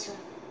 See mushroom.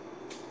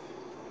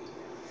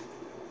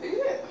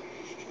 Yeah.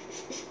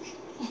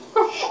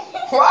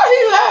 Why are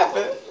you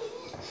laughing?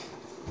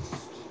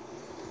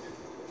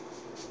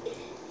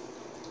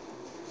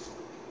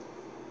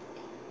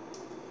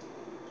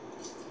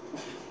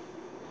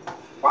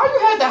 Why you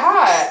had to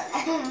hide?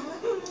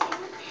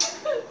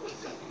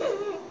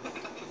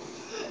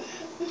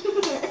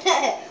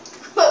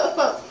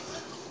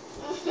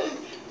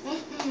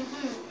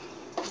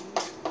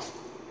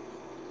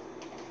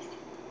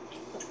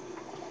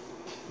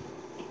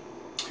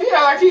 He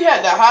act like he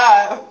had to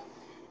hide.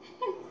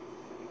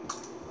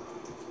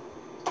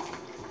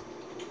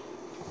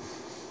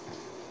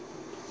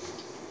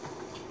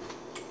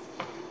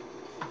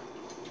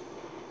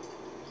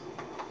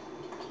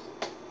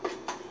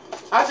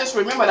 I just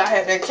remembered I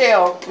had that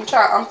kale.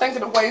 I'm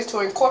thinking of ways to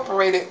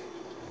incorporate it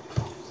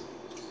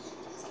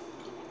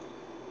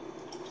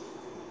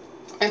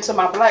into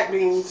my black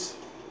beans.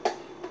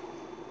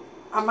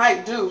 I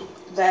might do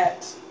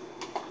that.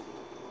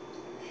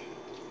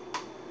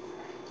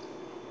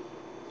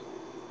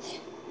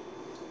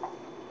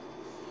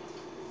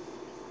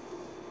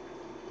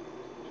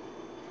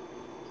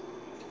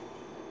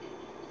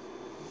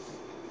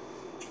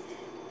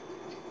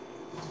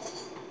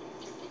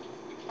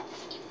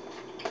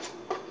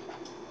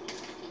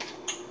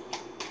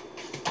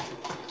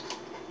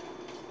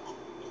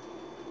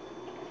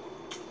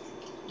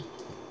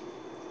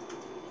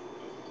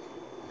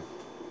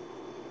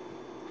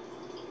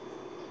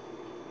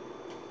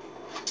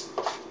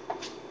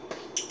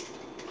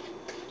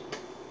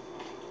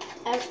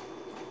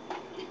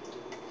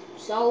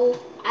 So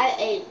I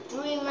ate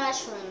 3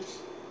 mushrooms.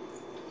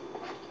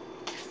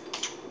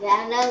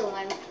 Got another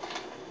one.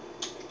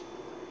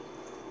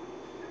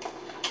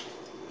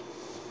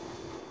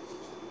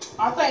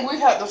 I think we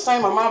had the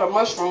same amount of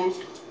mushrooms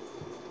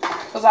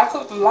because I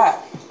cooked a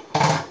lot.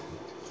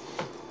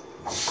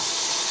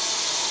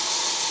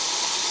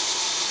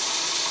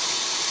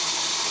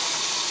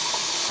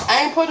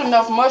 I ain't put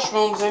enough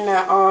mushrooms in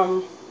that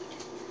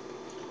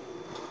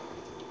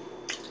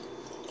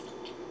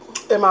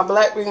in my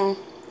black bean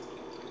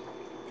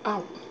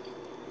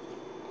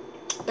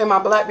in my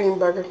black bean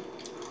burger.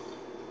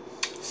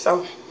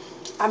 So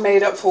I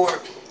made up for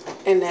it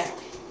in that.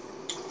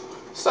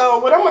 So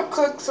what I'm gonna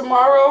cook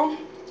tomorrow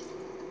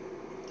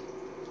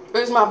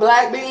is my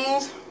black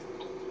beans.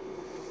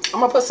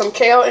 I'm gonna put some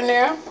kale in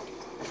there.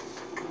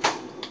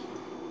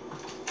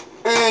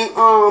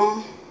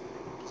 And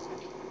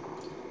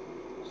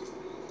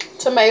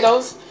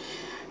tomatoes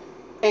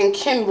and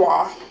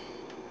quinoa.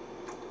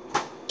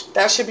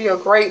 That should be a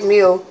great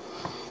meal.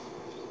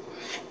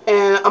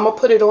 And I'm gonna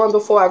put it on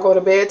before I go to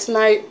bed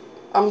tonight.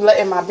 I'm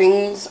letting my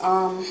beans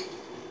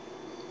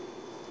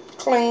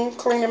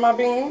cleaning my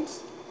beans.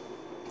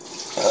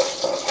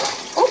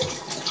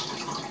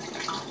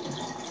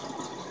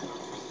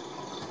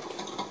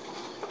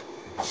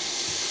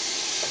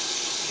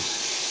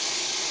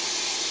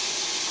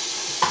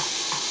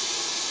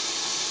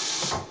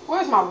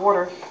 Where's my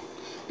water?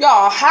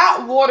 Y'all,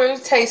 hot water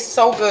tastes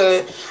so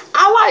good.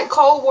 I like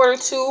cold water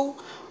too,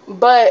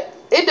 but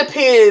it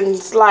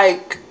depends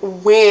like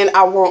when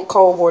I want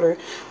cold water.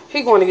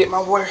 He going to get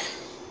my water.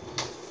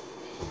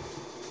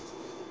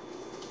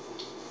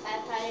 I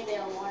have a tiny bit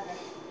of water.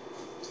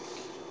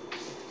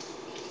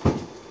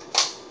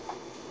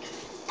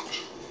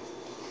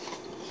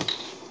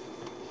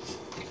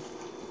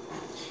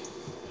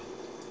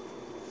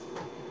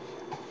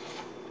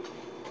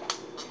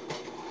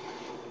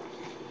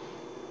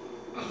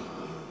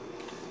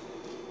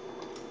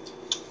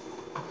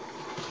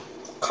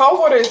 Cold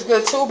water is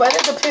good too, but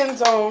it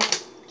depends on,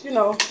 you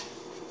know,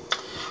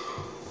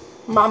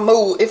 my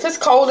mood. If it's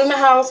cold in the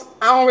house,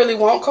 I don't really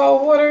want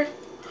cold water.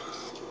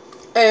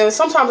 And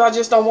sometimes I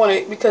just don't want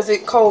it because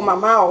it cold my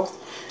mouth.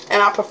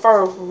 And I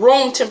prefer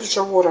room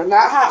temperature water.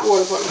 Not hot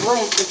water, but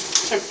room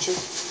temperature.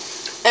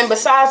 And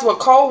besides with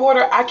cold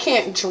water, I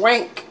can't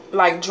drink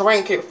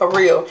it for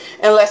real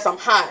unless I'm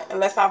hot.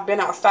 Unless I've been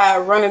outside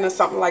running or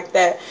something like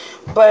that.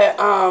 But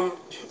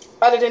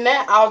other than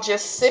that, I'll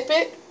just sip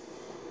it.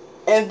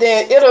 And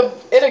then it'll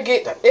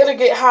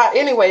get hot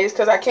anyways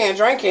because I can't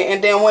drink it.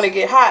 And then when it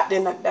get hot,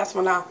 then that's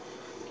when I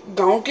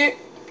gon' get.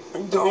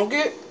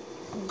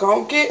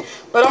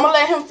 But I'm gonna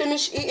let him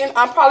finish eating.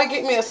 I'll probably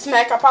get me a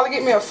snack. I'll probably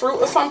get me a fruit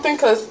or something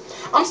because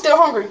I'm still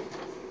hungry.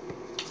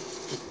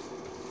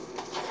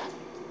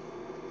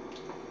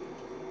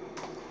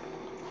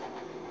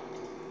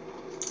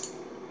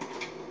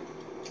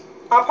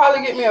 I'll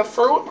probably get me a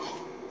fruit.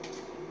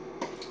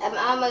 I'm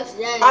almost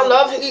done. I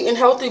love eating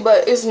healthy,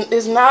 but it's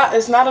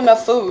not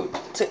enough food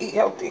to eat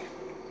healthy.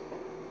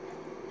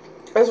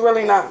 It's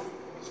really not.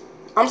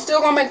 I'm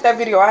still gonna make that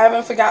video. I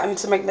haven't forgotten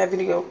to make that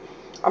video.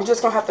 I'm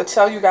just gonna have to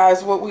tell you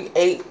guys what we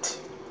ate.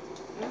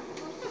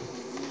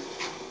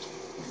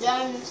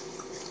 Done.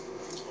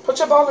 Put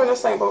your bowl in the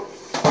same bowl.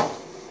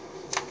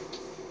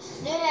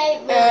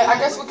 And I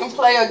guess we can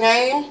play a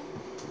game.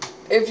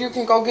 If you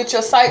can go get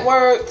your sight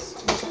words,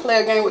 we can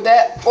play a game with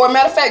that. Or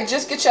matter of fact,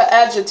 just get your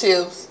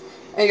adjectives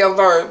and your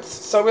verbs.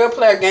 So we'll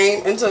play a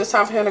game until it's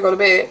time for him to go to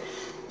bed.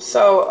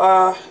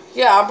 So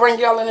yeah, I'll bring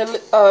y'all in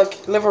the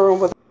living room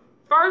with.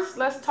 First,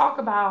 let's talk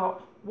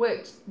about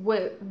what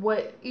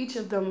each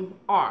of them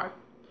are.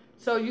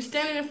 So you're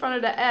standing in front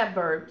of the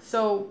adverb.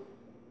 So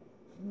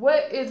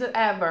what is an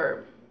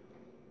adverb?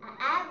 An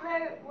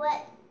adverb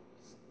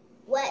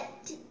what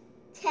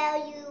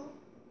tell you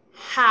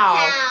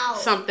how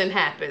something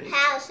happens.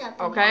 How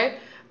something okay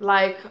happens.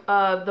 Like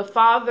the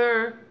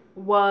father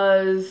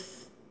was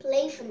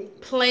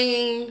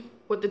playing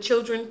with the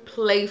children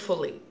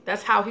playfully.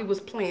 That's how he was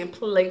playing,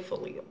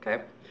 playfully.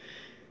 Okay.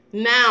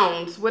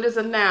 Nouns. What is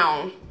a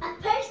noun? A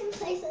person,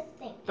 place, or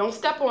thing. Don't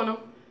step on them.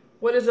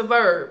 What is a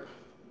verb?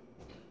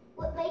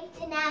 What makes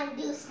the noun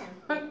do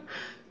something?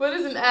 What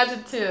is an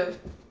adjective?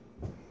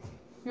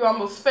 You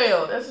almost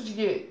failed. That's what you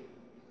get.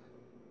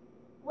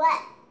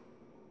 What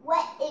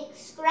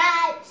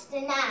describes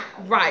the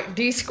noun? Right,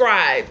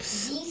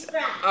 describes.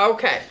 Describe.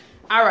 Okay.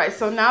 All right.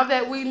 So now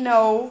that we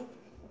know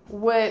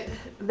what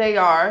they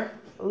are,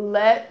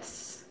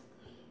 let's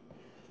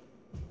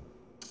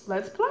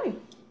play.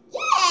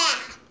 Yeah.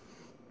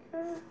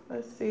 Okay,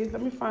 let's see.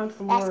 Let me find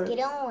some Let's words. get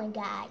on,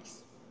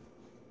 guys.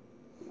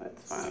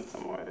 Let's find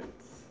some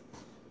words.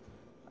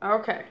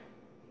 Okay.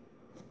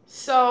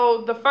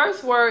 So the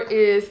first word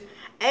is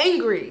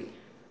angry.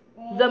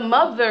 The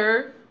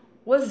mother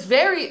was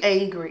very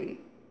angry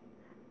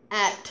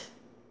at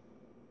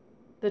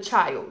the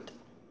child.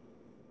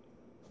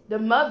 The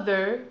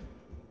mother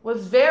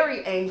was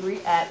very angry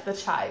at the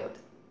child.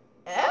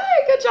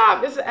 Hey, good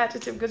job. It's an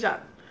adjective. Good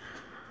job.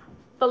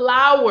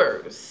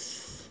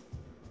 Flowers.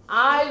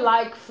 I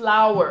like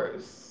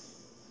flowers.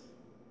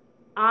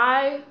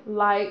 I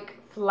like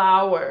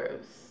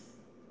flowers.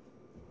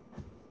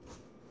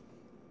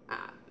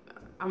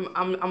 I'm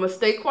gonna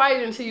stay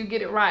quiet until you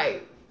get it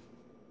right.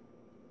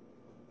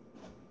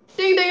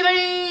 Ding, ding,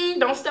 ding.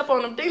 Don't step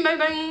on them. Ding, ding,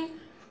 ding.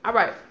 All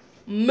right.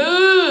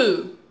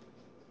 Moo.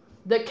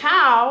 The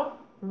cow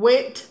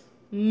went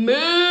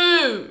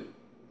moo.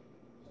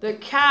 The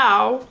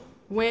cow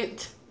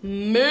went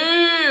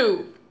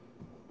moo.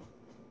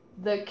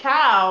 The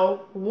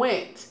cow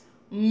went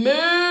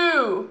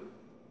moo.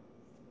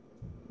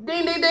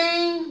 Ding, ding,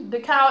 ding. The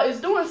cow is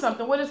doing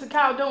something. What is the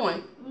cow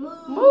doing?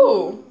 Moo.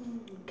 Moo.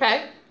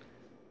 Okay.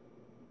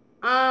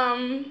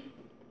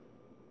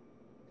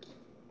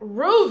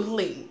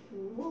 Rudely.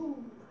 Moo.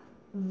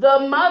 The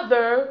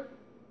mother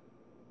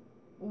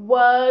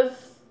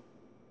was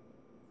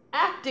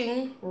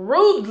acting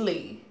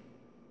rudely.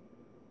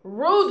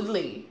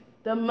 Rudely.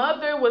 The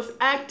mother was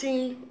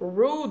acting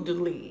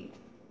rudely.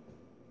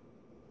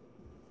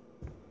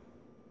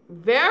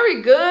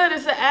 Very good.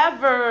 It's an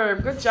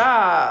adverb. Good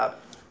job.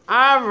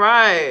 All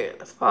right.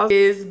 Let's pause.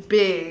 Is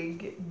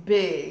big.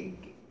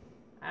 Big.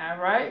 All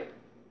right.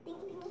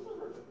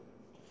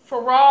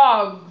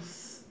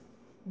 Frogs.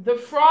 The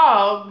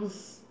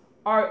frogs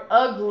are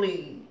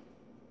ugly.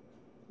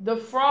 The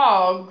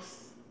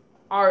frogs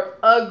are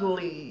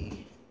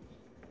ugly.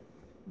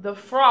 The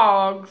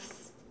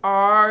frogs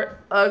are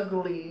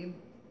ugly.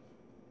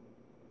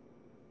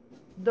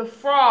 The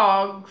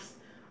frogs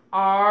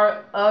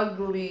are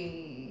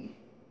ugly.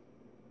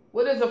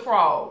 What is a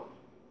frog?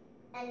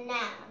 A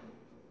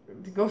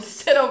noun. Go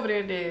sit over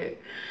there, Dad.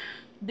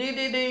 Ding,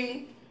 ding,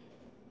 ding.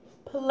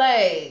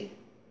 Play.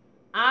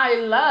 I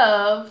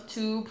love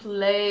to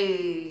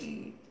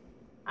play.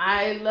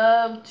 I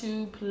love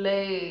to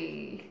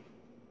play.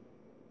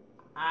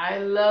 I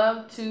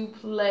love to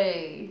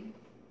play.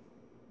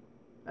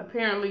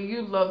 Apparently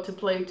you love to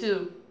play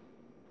too.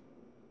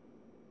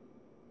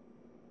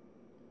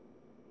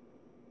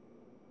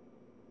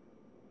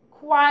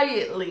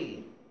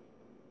 Quietly.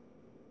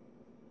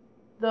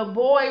 The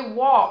boy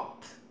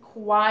walked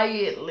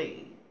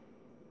quietly.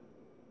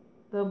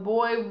 The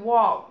boy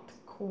walked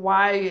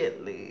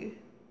quietly.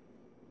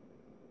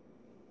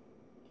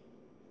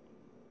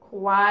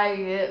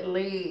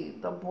 Quietly.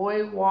 The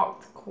boy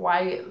walked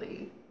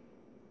quietly.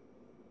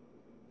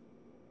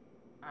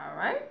 All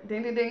right.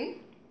 Ding, ding, ding.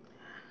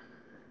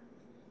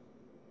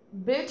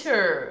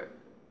 Bitter.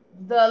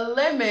 The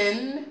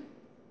lemon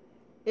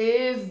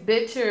is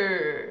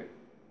bitter.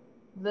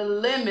 The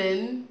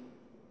lemon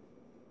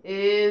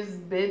is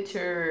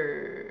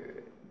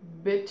bitter.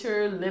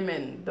 Bitter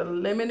lemon. The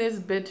lemon is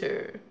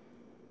bitter.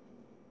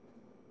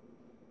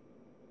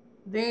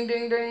 Ding,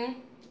 ding,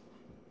 ding.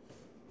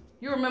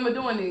 You remember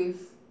doing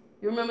these?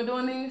 You remember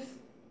doing these?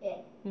 Yeah.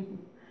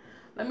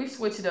 Let me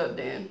switch it up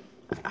then.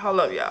 Hold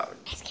up, y'all.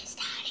 Let's get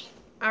started.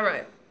 All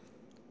right.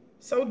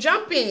 So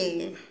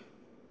jumping.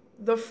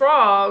 The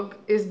frog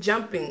is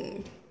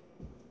jumping.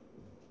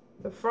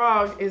 The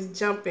frog is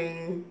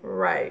jumping.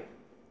 Right.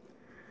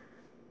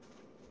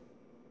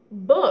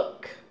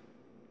 Book.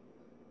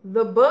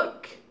 The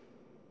book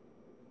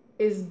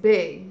is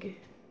big.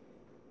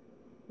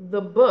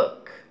 The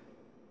book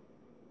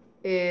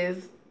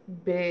is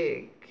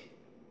big.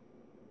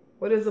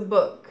 What is a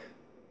book?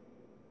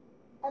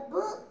 A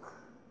book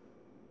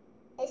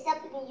is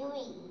something you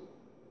read.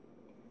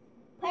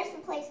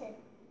 Person, place, and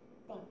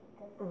thing.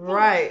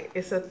 Right.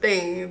 It's a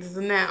thing. It's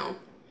a noun.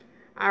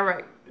 All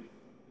right.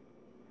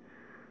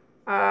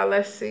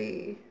 Let's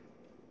see.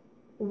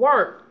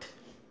 Worked.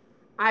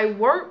 I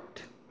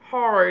worked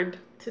hard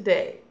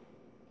today.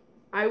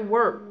 I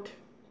worked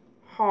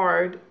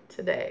hard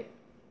today.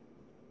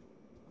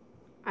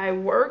 I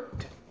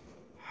worked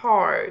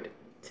hard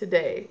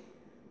today.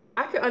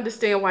 I can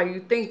understand why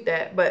you think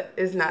that, but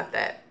it's not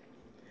that.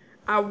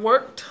 I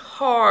worked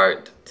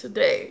hard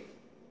today.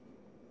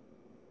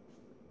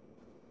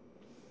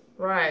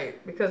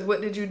 Right, because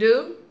what did you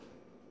do?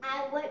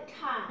 I worked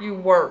hard. You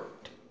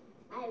worked.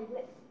 I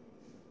worked.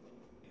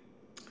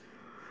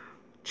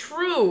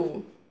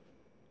 True.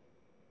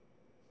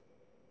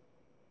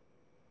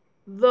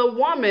 The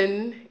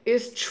woman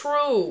is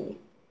true.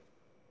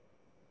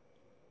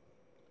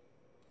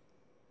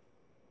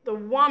 The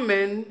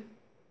woman,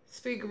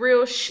 speak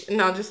real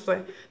no, just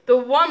play. The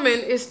woman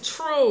is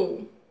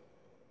true.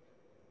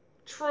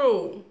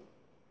 True.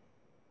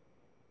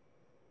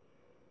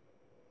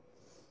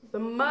 The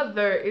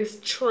mother is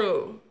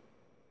true.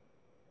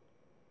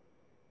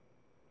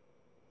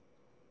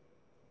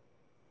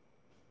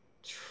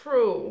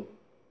 True.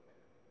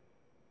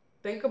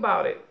 Think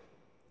about it.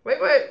 Wait.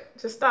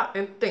 Just stop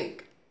and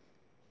think.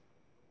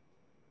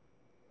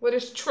 What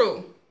is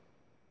true?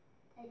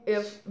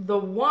 If the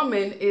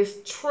woman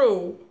is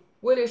true,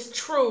 what is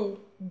true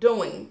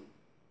doing?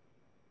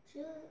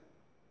 True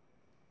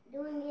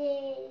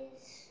doing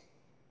is.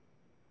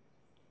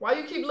 Why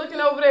you keep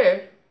looking over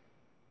there?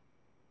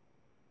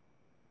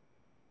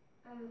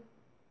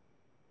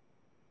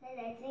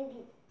 I think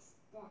it's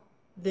that.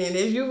 Then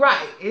if you're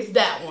right, it's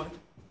that one.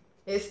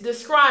 It's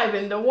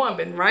describing the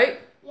woman, right?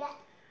 Yeah.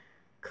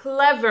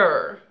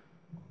 clever.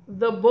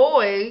 The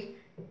boy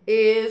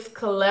is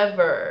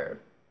clever.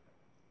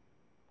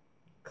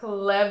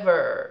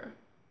 Clever.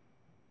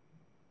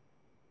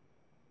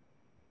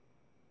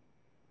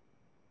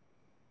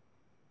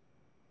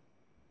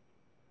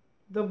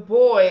 The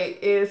boy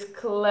is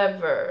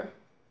clever.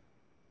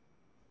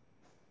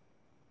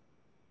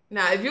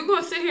 Now, if you're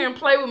going to sit here and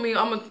play with me,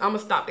 I'm gonna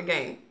stop the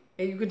game.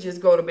 And you could just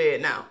go to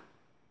bed now.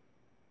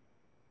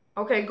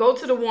 Okay, go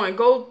to the one.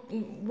 Go.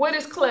 What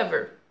is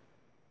clever?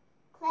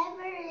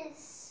 Clever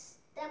is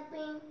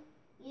something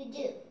you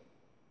do.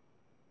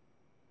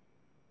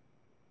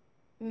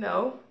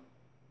 No.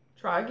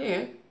 Try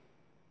again.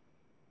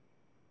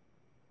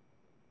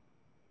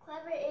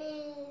 Clever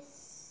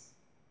is...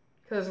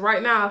 Because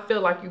right now I feel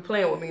like you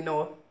playing with me,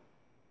 Noah.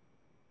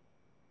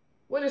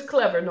 What is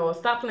clever, Noah?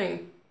 Stop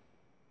playing.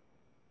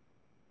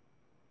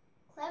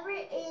 Clever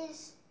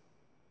is...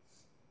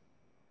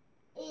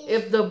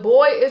 If the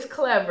boy is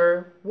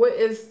clever, what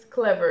is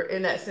clever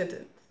in that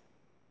sentence?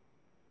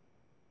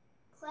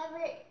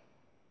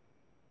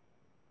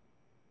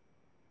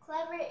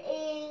 Clever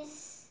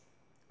is...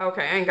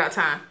 Okay, I ain't got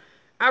time.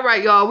 All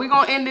right, y'all. We're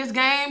going to end this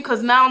game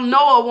because now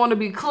Noah want to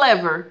be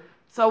clever.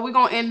 So we're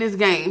going to end this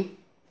game.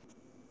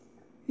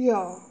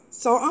 Y'all,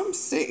 so I'm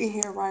sitting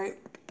here, right?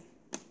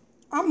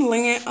 I'm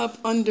laying up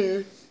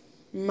under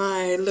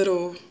my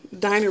little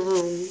dining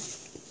room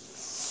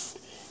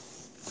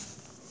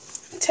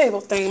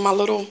table thing, my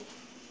little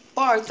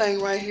bar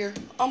thing right here.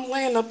 I'm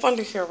laying up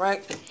under here,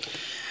 right?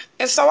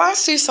 And so I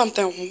see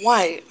something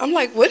white. I'm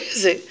like, what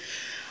is it?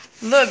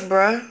 Look,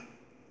 bruh.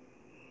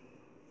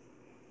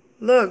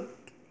 Look.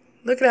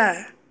 Look at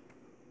that.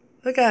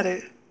 Look at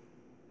it.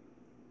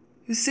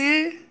 You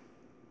see it?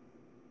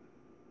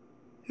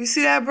 You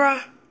see that,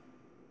 bruh?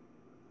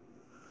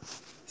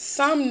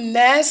 Some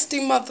nasty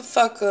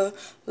motherfucker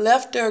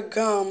left their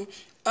gum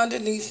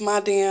underneath my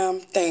damn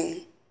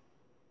thing.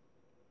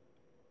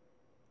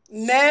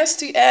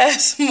 Nasty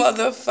ass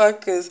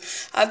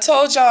motherfuckers. I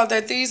told y'all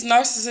that these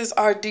narcissists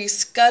are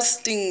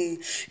disgusting.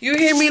 You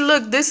hear me?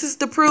 Look, this is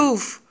the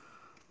proof.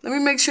 Let me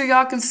make sure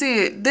y'all can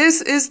see it.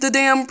 This is the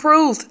damn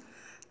proof.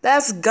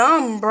 That's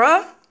gum,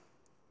 bruh.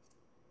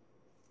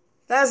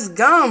 That's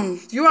gum.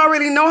 You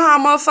already know how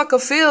a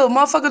motherfucker feel.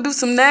 Motherfucker do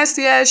some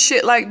nasty ass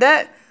shit like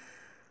that.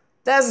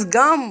 That's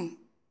gum.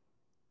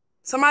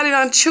 Somebody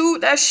done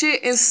chewed that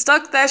shit and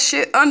stuck that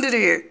shit under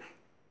there.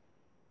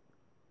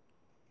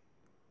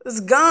 It's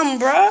gum,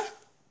 bruh.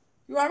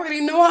 You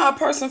already know how a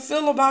person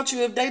feel about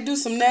you if they do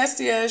some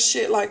nasty ass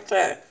shit like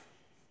that.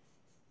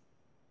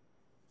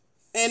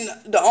 And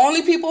the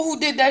only people who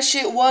did that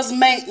shit was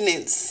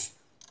maintenance.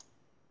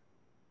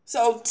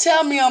 So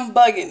tell me I'm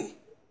bugging.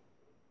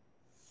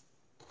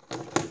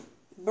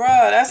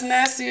 Bruh, that's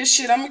nasty as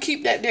shit. I'm gonna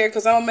keep that there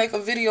because I'm gonna make a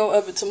video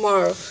of it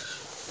tomorrow.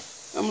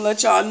 I'm gonna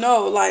let y'all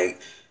know, like,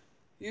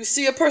 you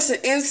see a person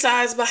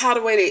insides, but how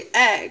the way they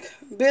act.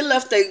 Bill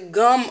left their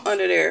gum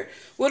under there.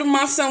 What if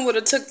my son would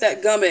have took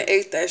that gum and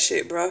ate that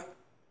shit, bruh?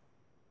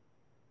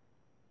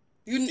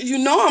 You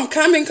know I'm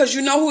coming because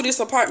you know who this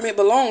apartment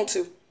belonged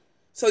to.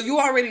 So you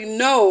already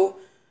know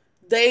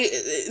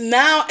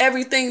now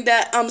everything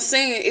that I'm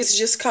saying is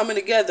just coming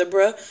together,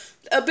 bruh.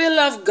 A bit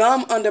of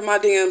gum under my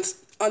damn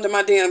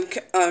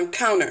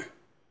counter.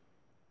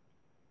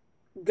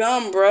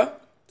 Gum, bruh.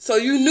 So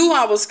you knew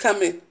I was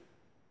coming.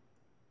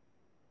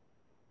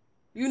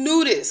 You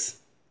knew this.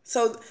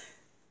 So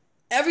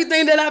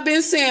everything that I've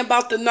been saying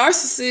about the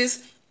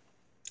narcissists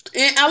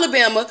in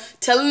Alabama,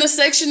 telling the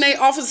Section 8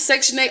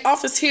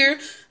 office here,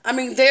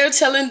 they're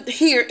telling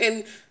here,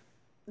 and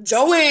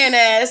Joanne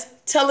ass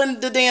telling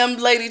the damn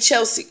lady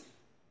Chelsea.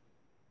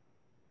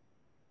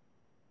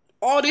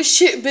 All this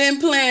shit been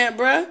planned,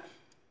 bruh.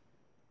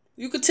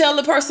 You could tell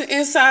the person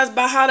inside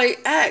by how they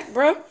act,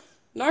 bruh.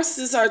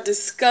 Narcissists are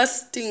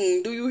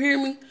disgusting. Do you hear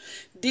me?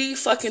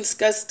 Fucking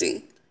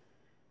disgusting.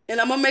 And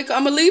I'm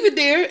gonna leave it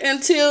there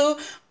until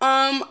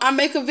I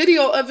make a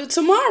video of it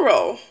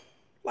tomorrow.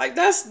 Like,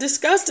 that's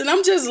disgusting.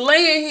 I'm just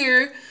laying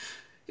here,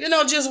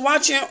 just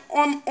watching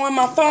on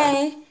my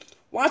phone,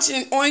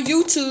 watching on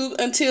YouTube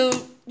until,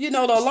 the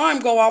alarm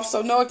go off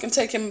so Noah can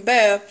take him a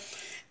bath.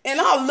 And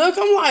I'm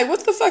like,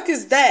 what the fuck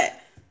is that?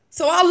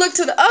 So I look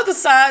to the other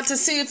side to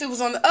see if it was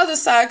on the other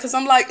side, because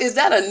I'm like, is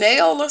that a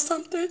nail or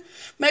something?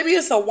 Maybe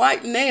it's a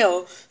white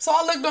nail. So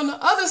I looked on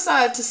the other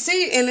side to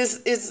see, and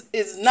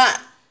it's not.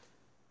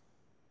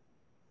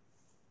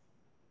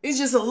 It's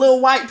just a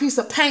little white piece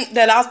of paint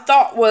that I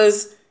thought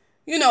was,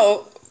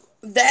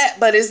 that,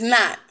 but it's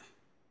not.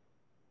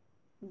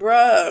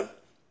 Bruh.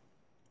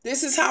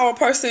 This is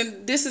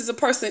a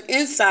person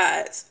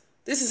insides.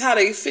 This is how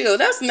they feel.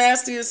 That's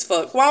nasty as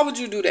fuck. Why would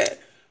you do that?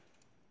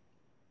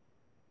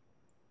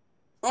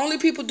 Only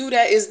people do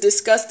that is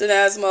disgusting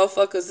ass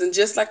motherfuckers. And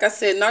just like I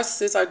said,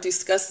 narcissists are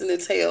disgusting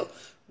as hell,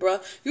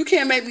 bruh. You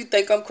can't make me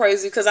think I'm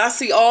crazy because I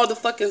see all the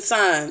fucking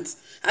signs.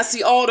 I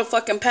see all the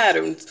fucking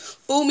patterns.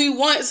 Fool me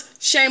once,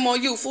 shame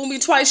on you. Fool me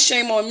twice,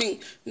 shame on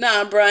me.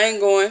 Nah, bruh, I ain't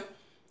going.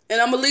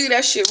 And I'm going to leave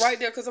that shit right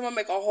there because I'm going to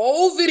make a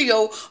whole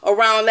video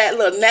around that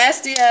little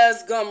nasty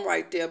ass gum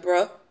right there,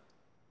 bruh.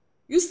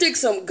 You stick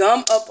some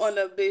gum up on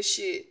the bitch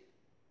shit.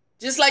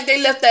 Just like they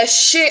left that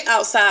shit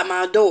outside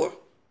my door.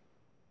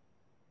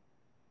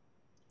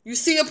 You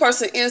see a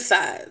person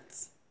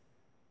insides.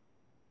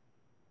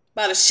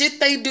 By the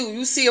shit they do,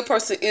 you see a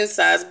person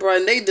insides, bro,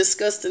 and they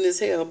disgusting as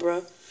hell,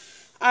 bro.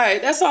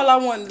 Alright, that's all I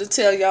wanted to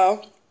tell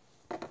y'all.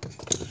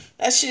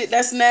 That shit,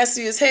 that's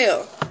nasty as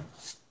hell.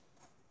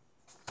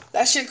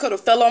 That shit could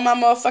have fell on my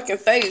motherfucking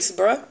face,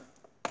 bruh.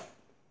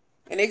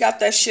 And they got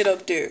that shit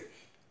up there.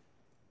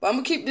 But I'm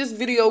gonna keep this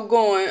video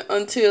going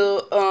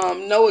until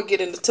Noah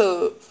get in the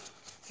tub.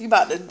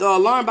 The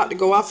alarm about to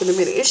go off in a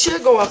minute. It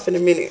should go off in a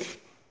minute.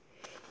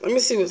 Let me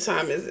see what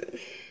time is it.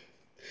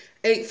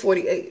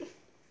 8:48.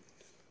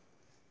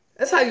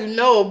 That's how you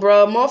know,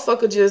 bro.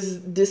 Motherfucker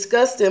just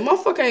disgusting.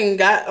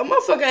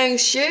 Motherfucker ain't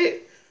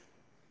shit.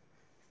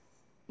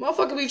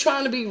 Motherfucker be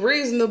trying to be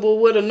reasonable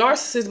with a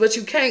narcissist, but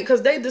you can't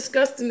because they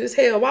disgusting as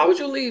hell. Why would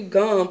you leave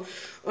gum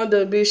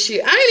under a bitch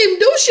shit? I ain't even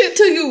do shit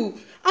to you.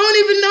 I don't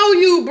even know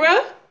you,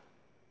 bruh.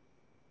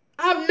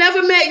 I've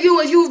never met you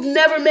and you've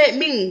never met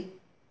me.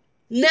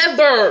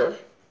 Never.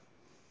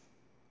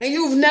 And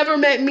you've never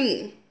met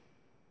me.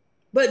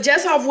 But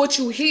just off what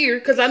you hear,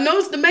 because I know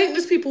it's the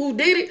maintenance people who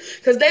did it,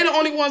 because they the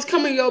only ones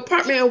coming to your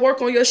apartment and work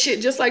on your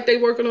shit just like they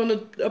working on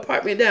the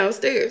apartment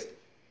downstairs.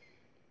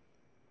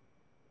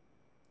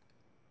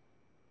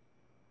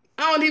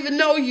 I don't even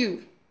know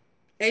you.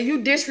 And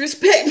you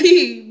disrespect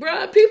me,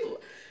 bruh.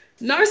 People,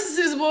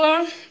 narcissists,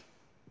 boy,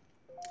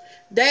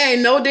 they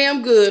ain't no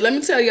damn good. Let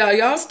me tell y'all,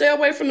 y'all stay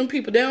away from them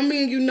people. They don't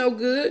mean you no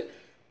good.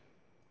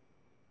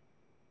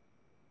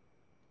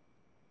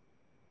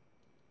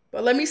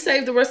 But let me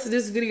save the rest of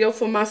this video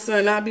for my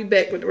son. I'll be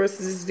back with the rest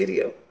of this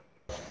video.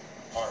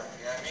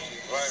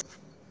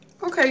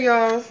 Okay,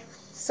 y'all.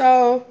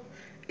 So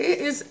it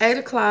is 8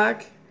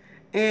 o'clock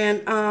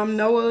and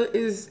Noah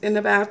is in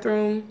the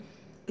bathroom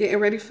getting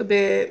ready for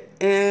bed,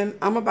 and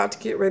I'm about to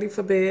get ready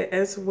for bed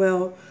as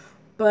well.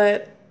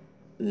 But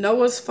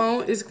Noah's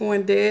phone is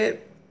going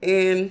dead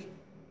and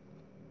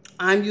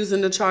I'm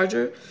using the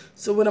charger.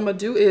 So what I'm gonna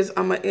do is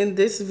I'm gonna end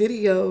this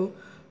video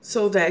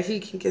so that he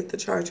can get the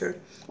charger.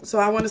 So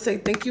I want to say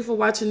thank you for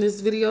watching this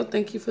video.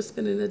 Thank you for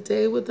spending the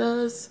day with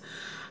us.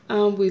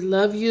 We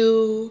love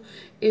you.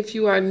 If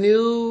you are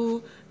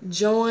new,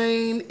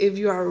 join. If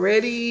you are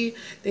ready,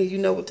 then you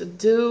know what to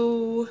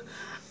do.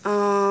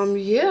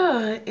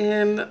 Yeah,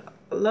 and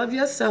love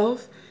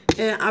yourself.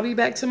 And I'll be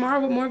back tomorrow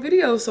with more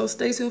videos, so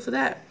stay tuned for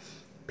that.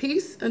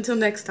 Peace until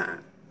next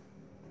time.